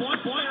himself.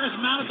 Boyer is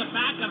mounted the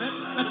back of it,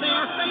 but they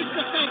are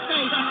face-to-face.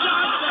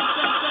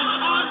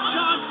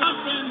 John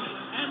Johnson,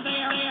 and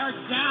they are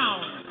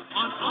down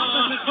on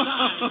opposite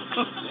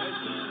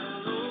sides.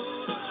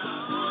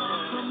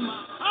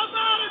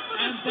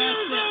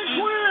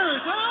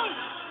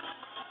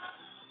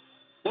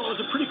 Well, it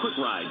was a pretty quick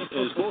ride,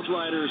 as both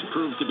riders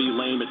proved to be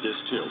lame at this,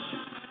 too.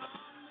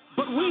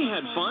 But we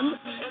had fun.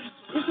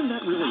 Isn't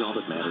that really all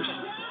that matters?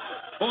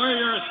 Boy,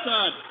 you're a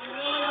stud. You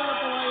really are,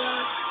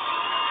 Boyer.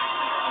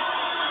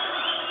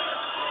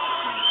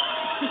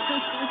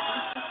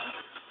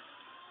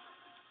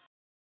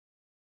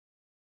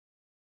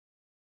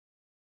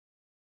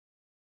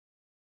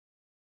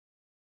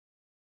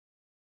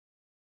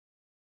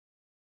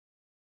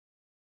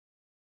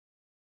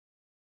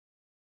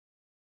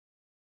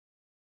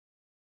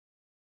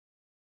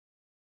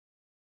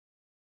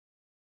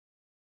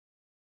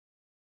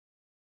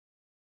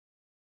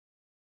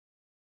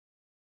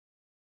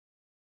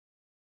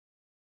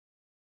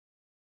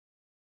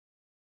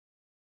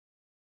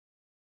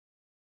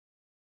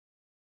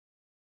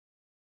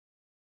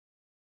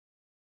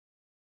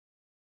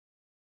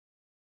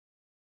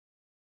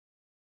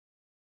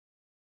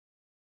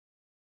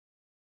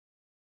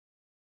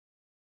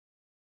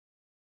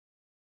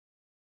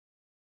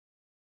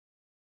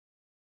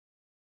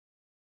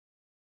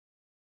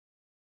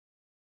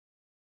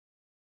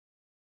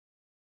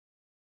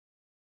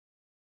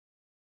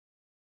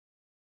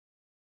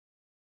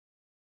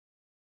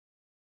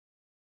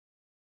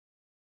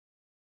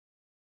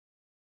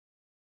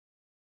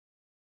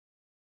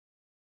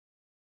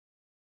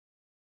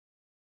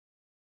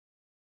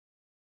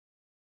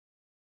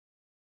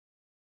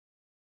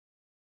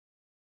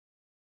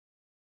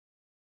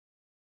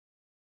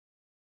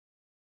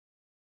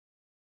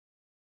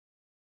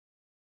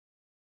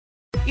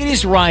 It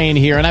is Ryan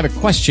here, and I have a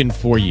question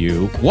for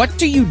you. What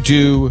do you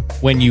do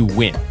when you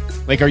win?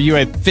 Like, are you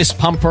a fist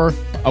pumper,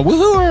 a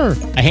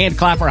woohooer, a hand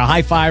clapper, a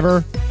high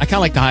fiver? I kind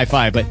of like the high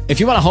five, but if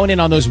you want to hone in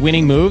on those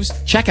winning moves,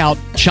 check out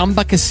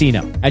Chumba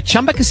Casino. At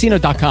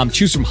ChumbaCasino.com,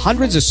 choose from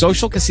hundreds of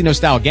social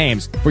casino-style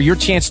games for your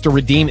chance to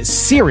redeem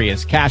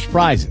serious cash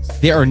prizes.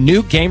 There are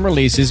new game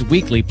releases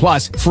weekly,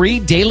 plus free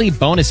daily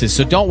bonuses,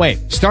 so don't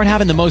wait. Start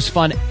having the most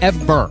fun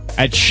ever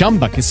at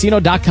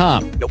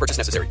ChumbaCasino.com. No purchase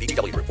necessary.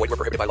 VGW Group. Void where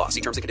prohibited by law.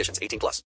 See terms and conditions. 18+.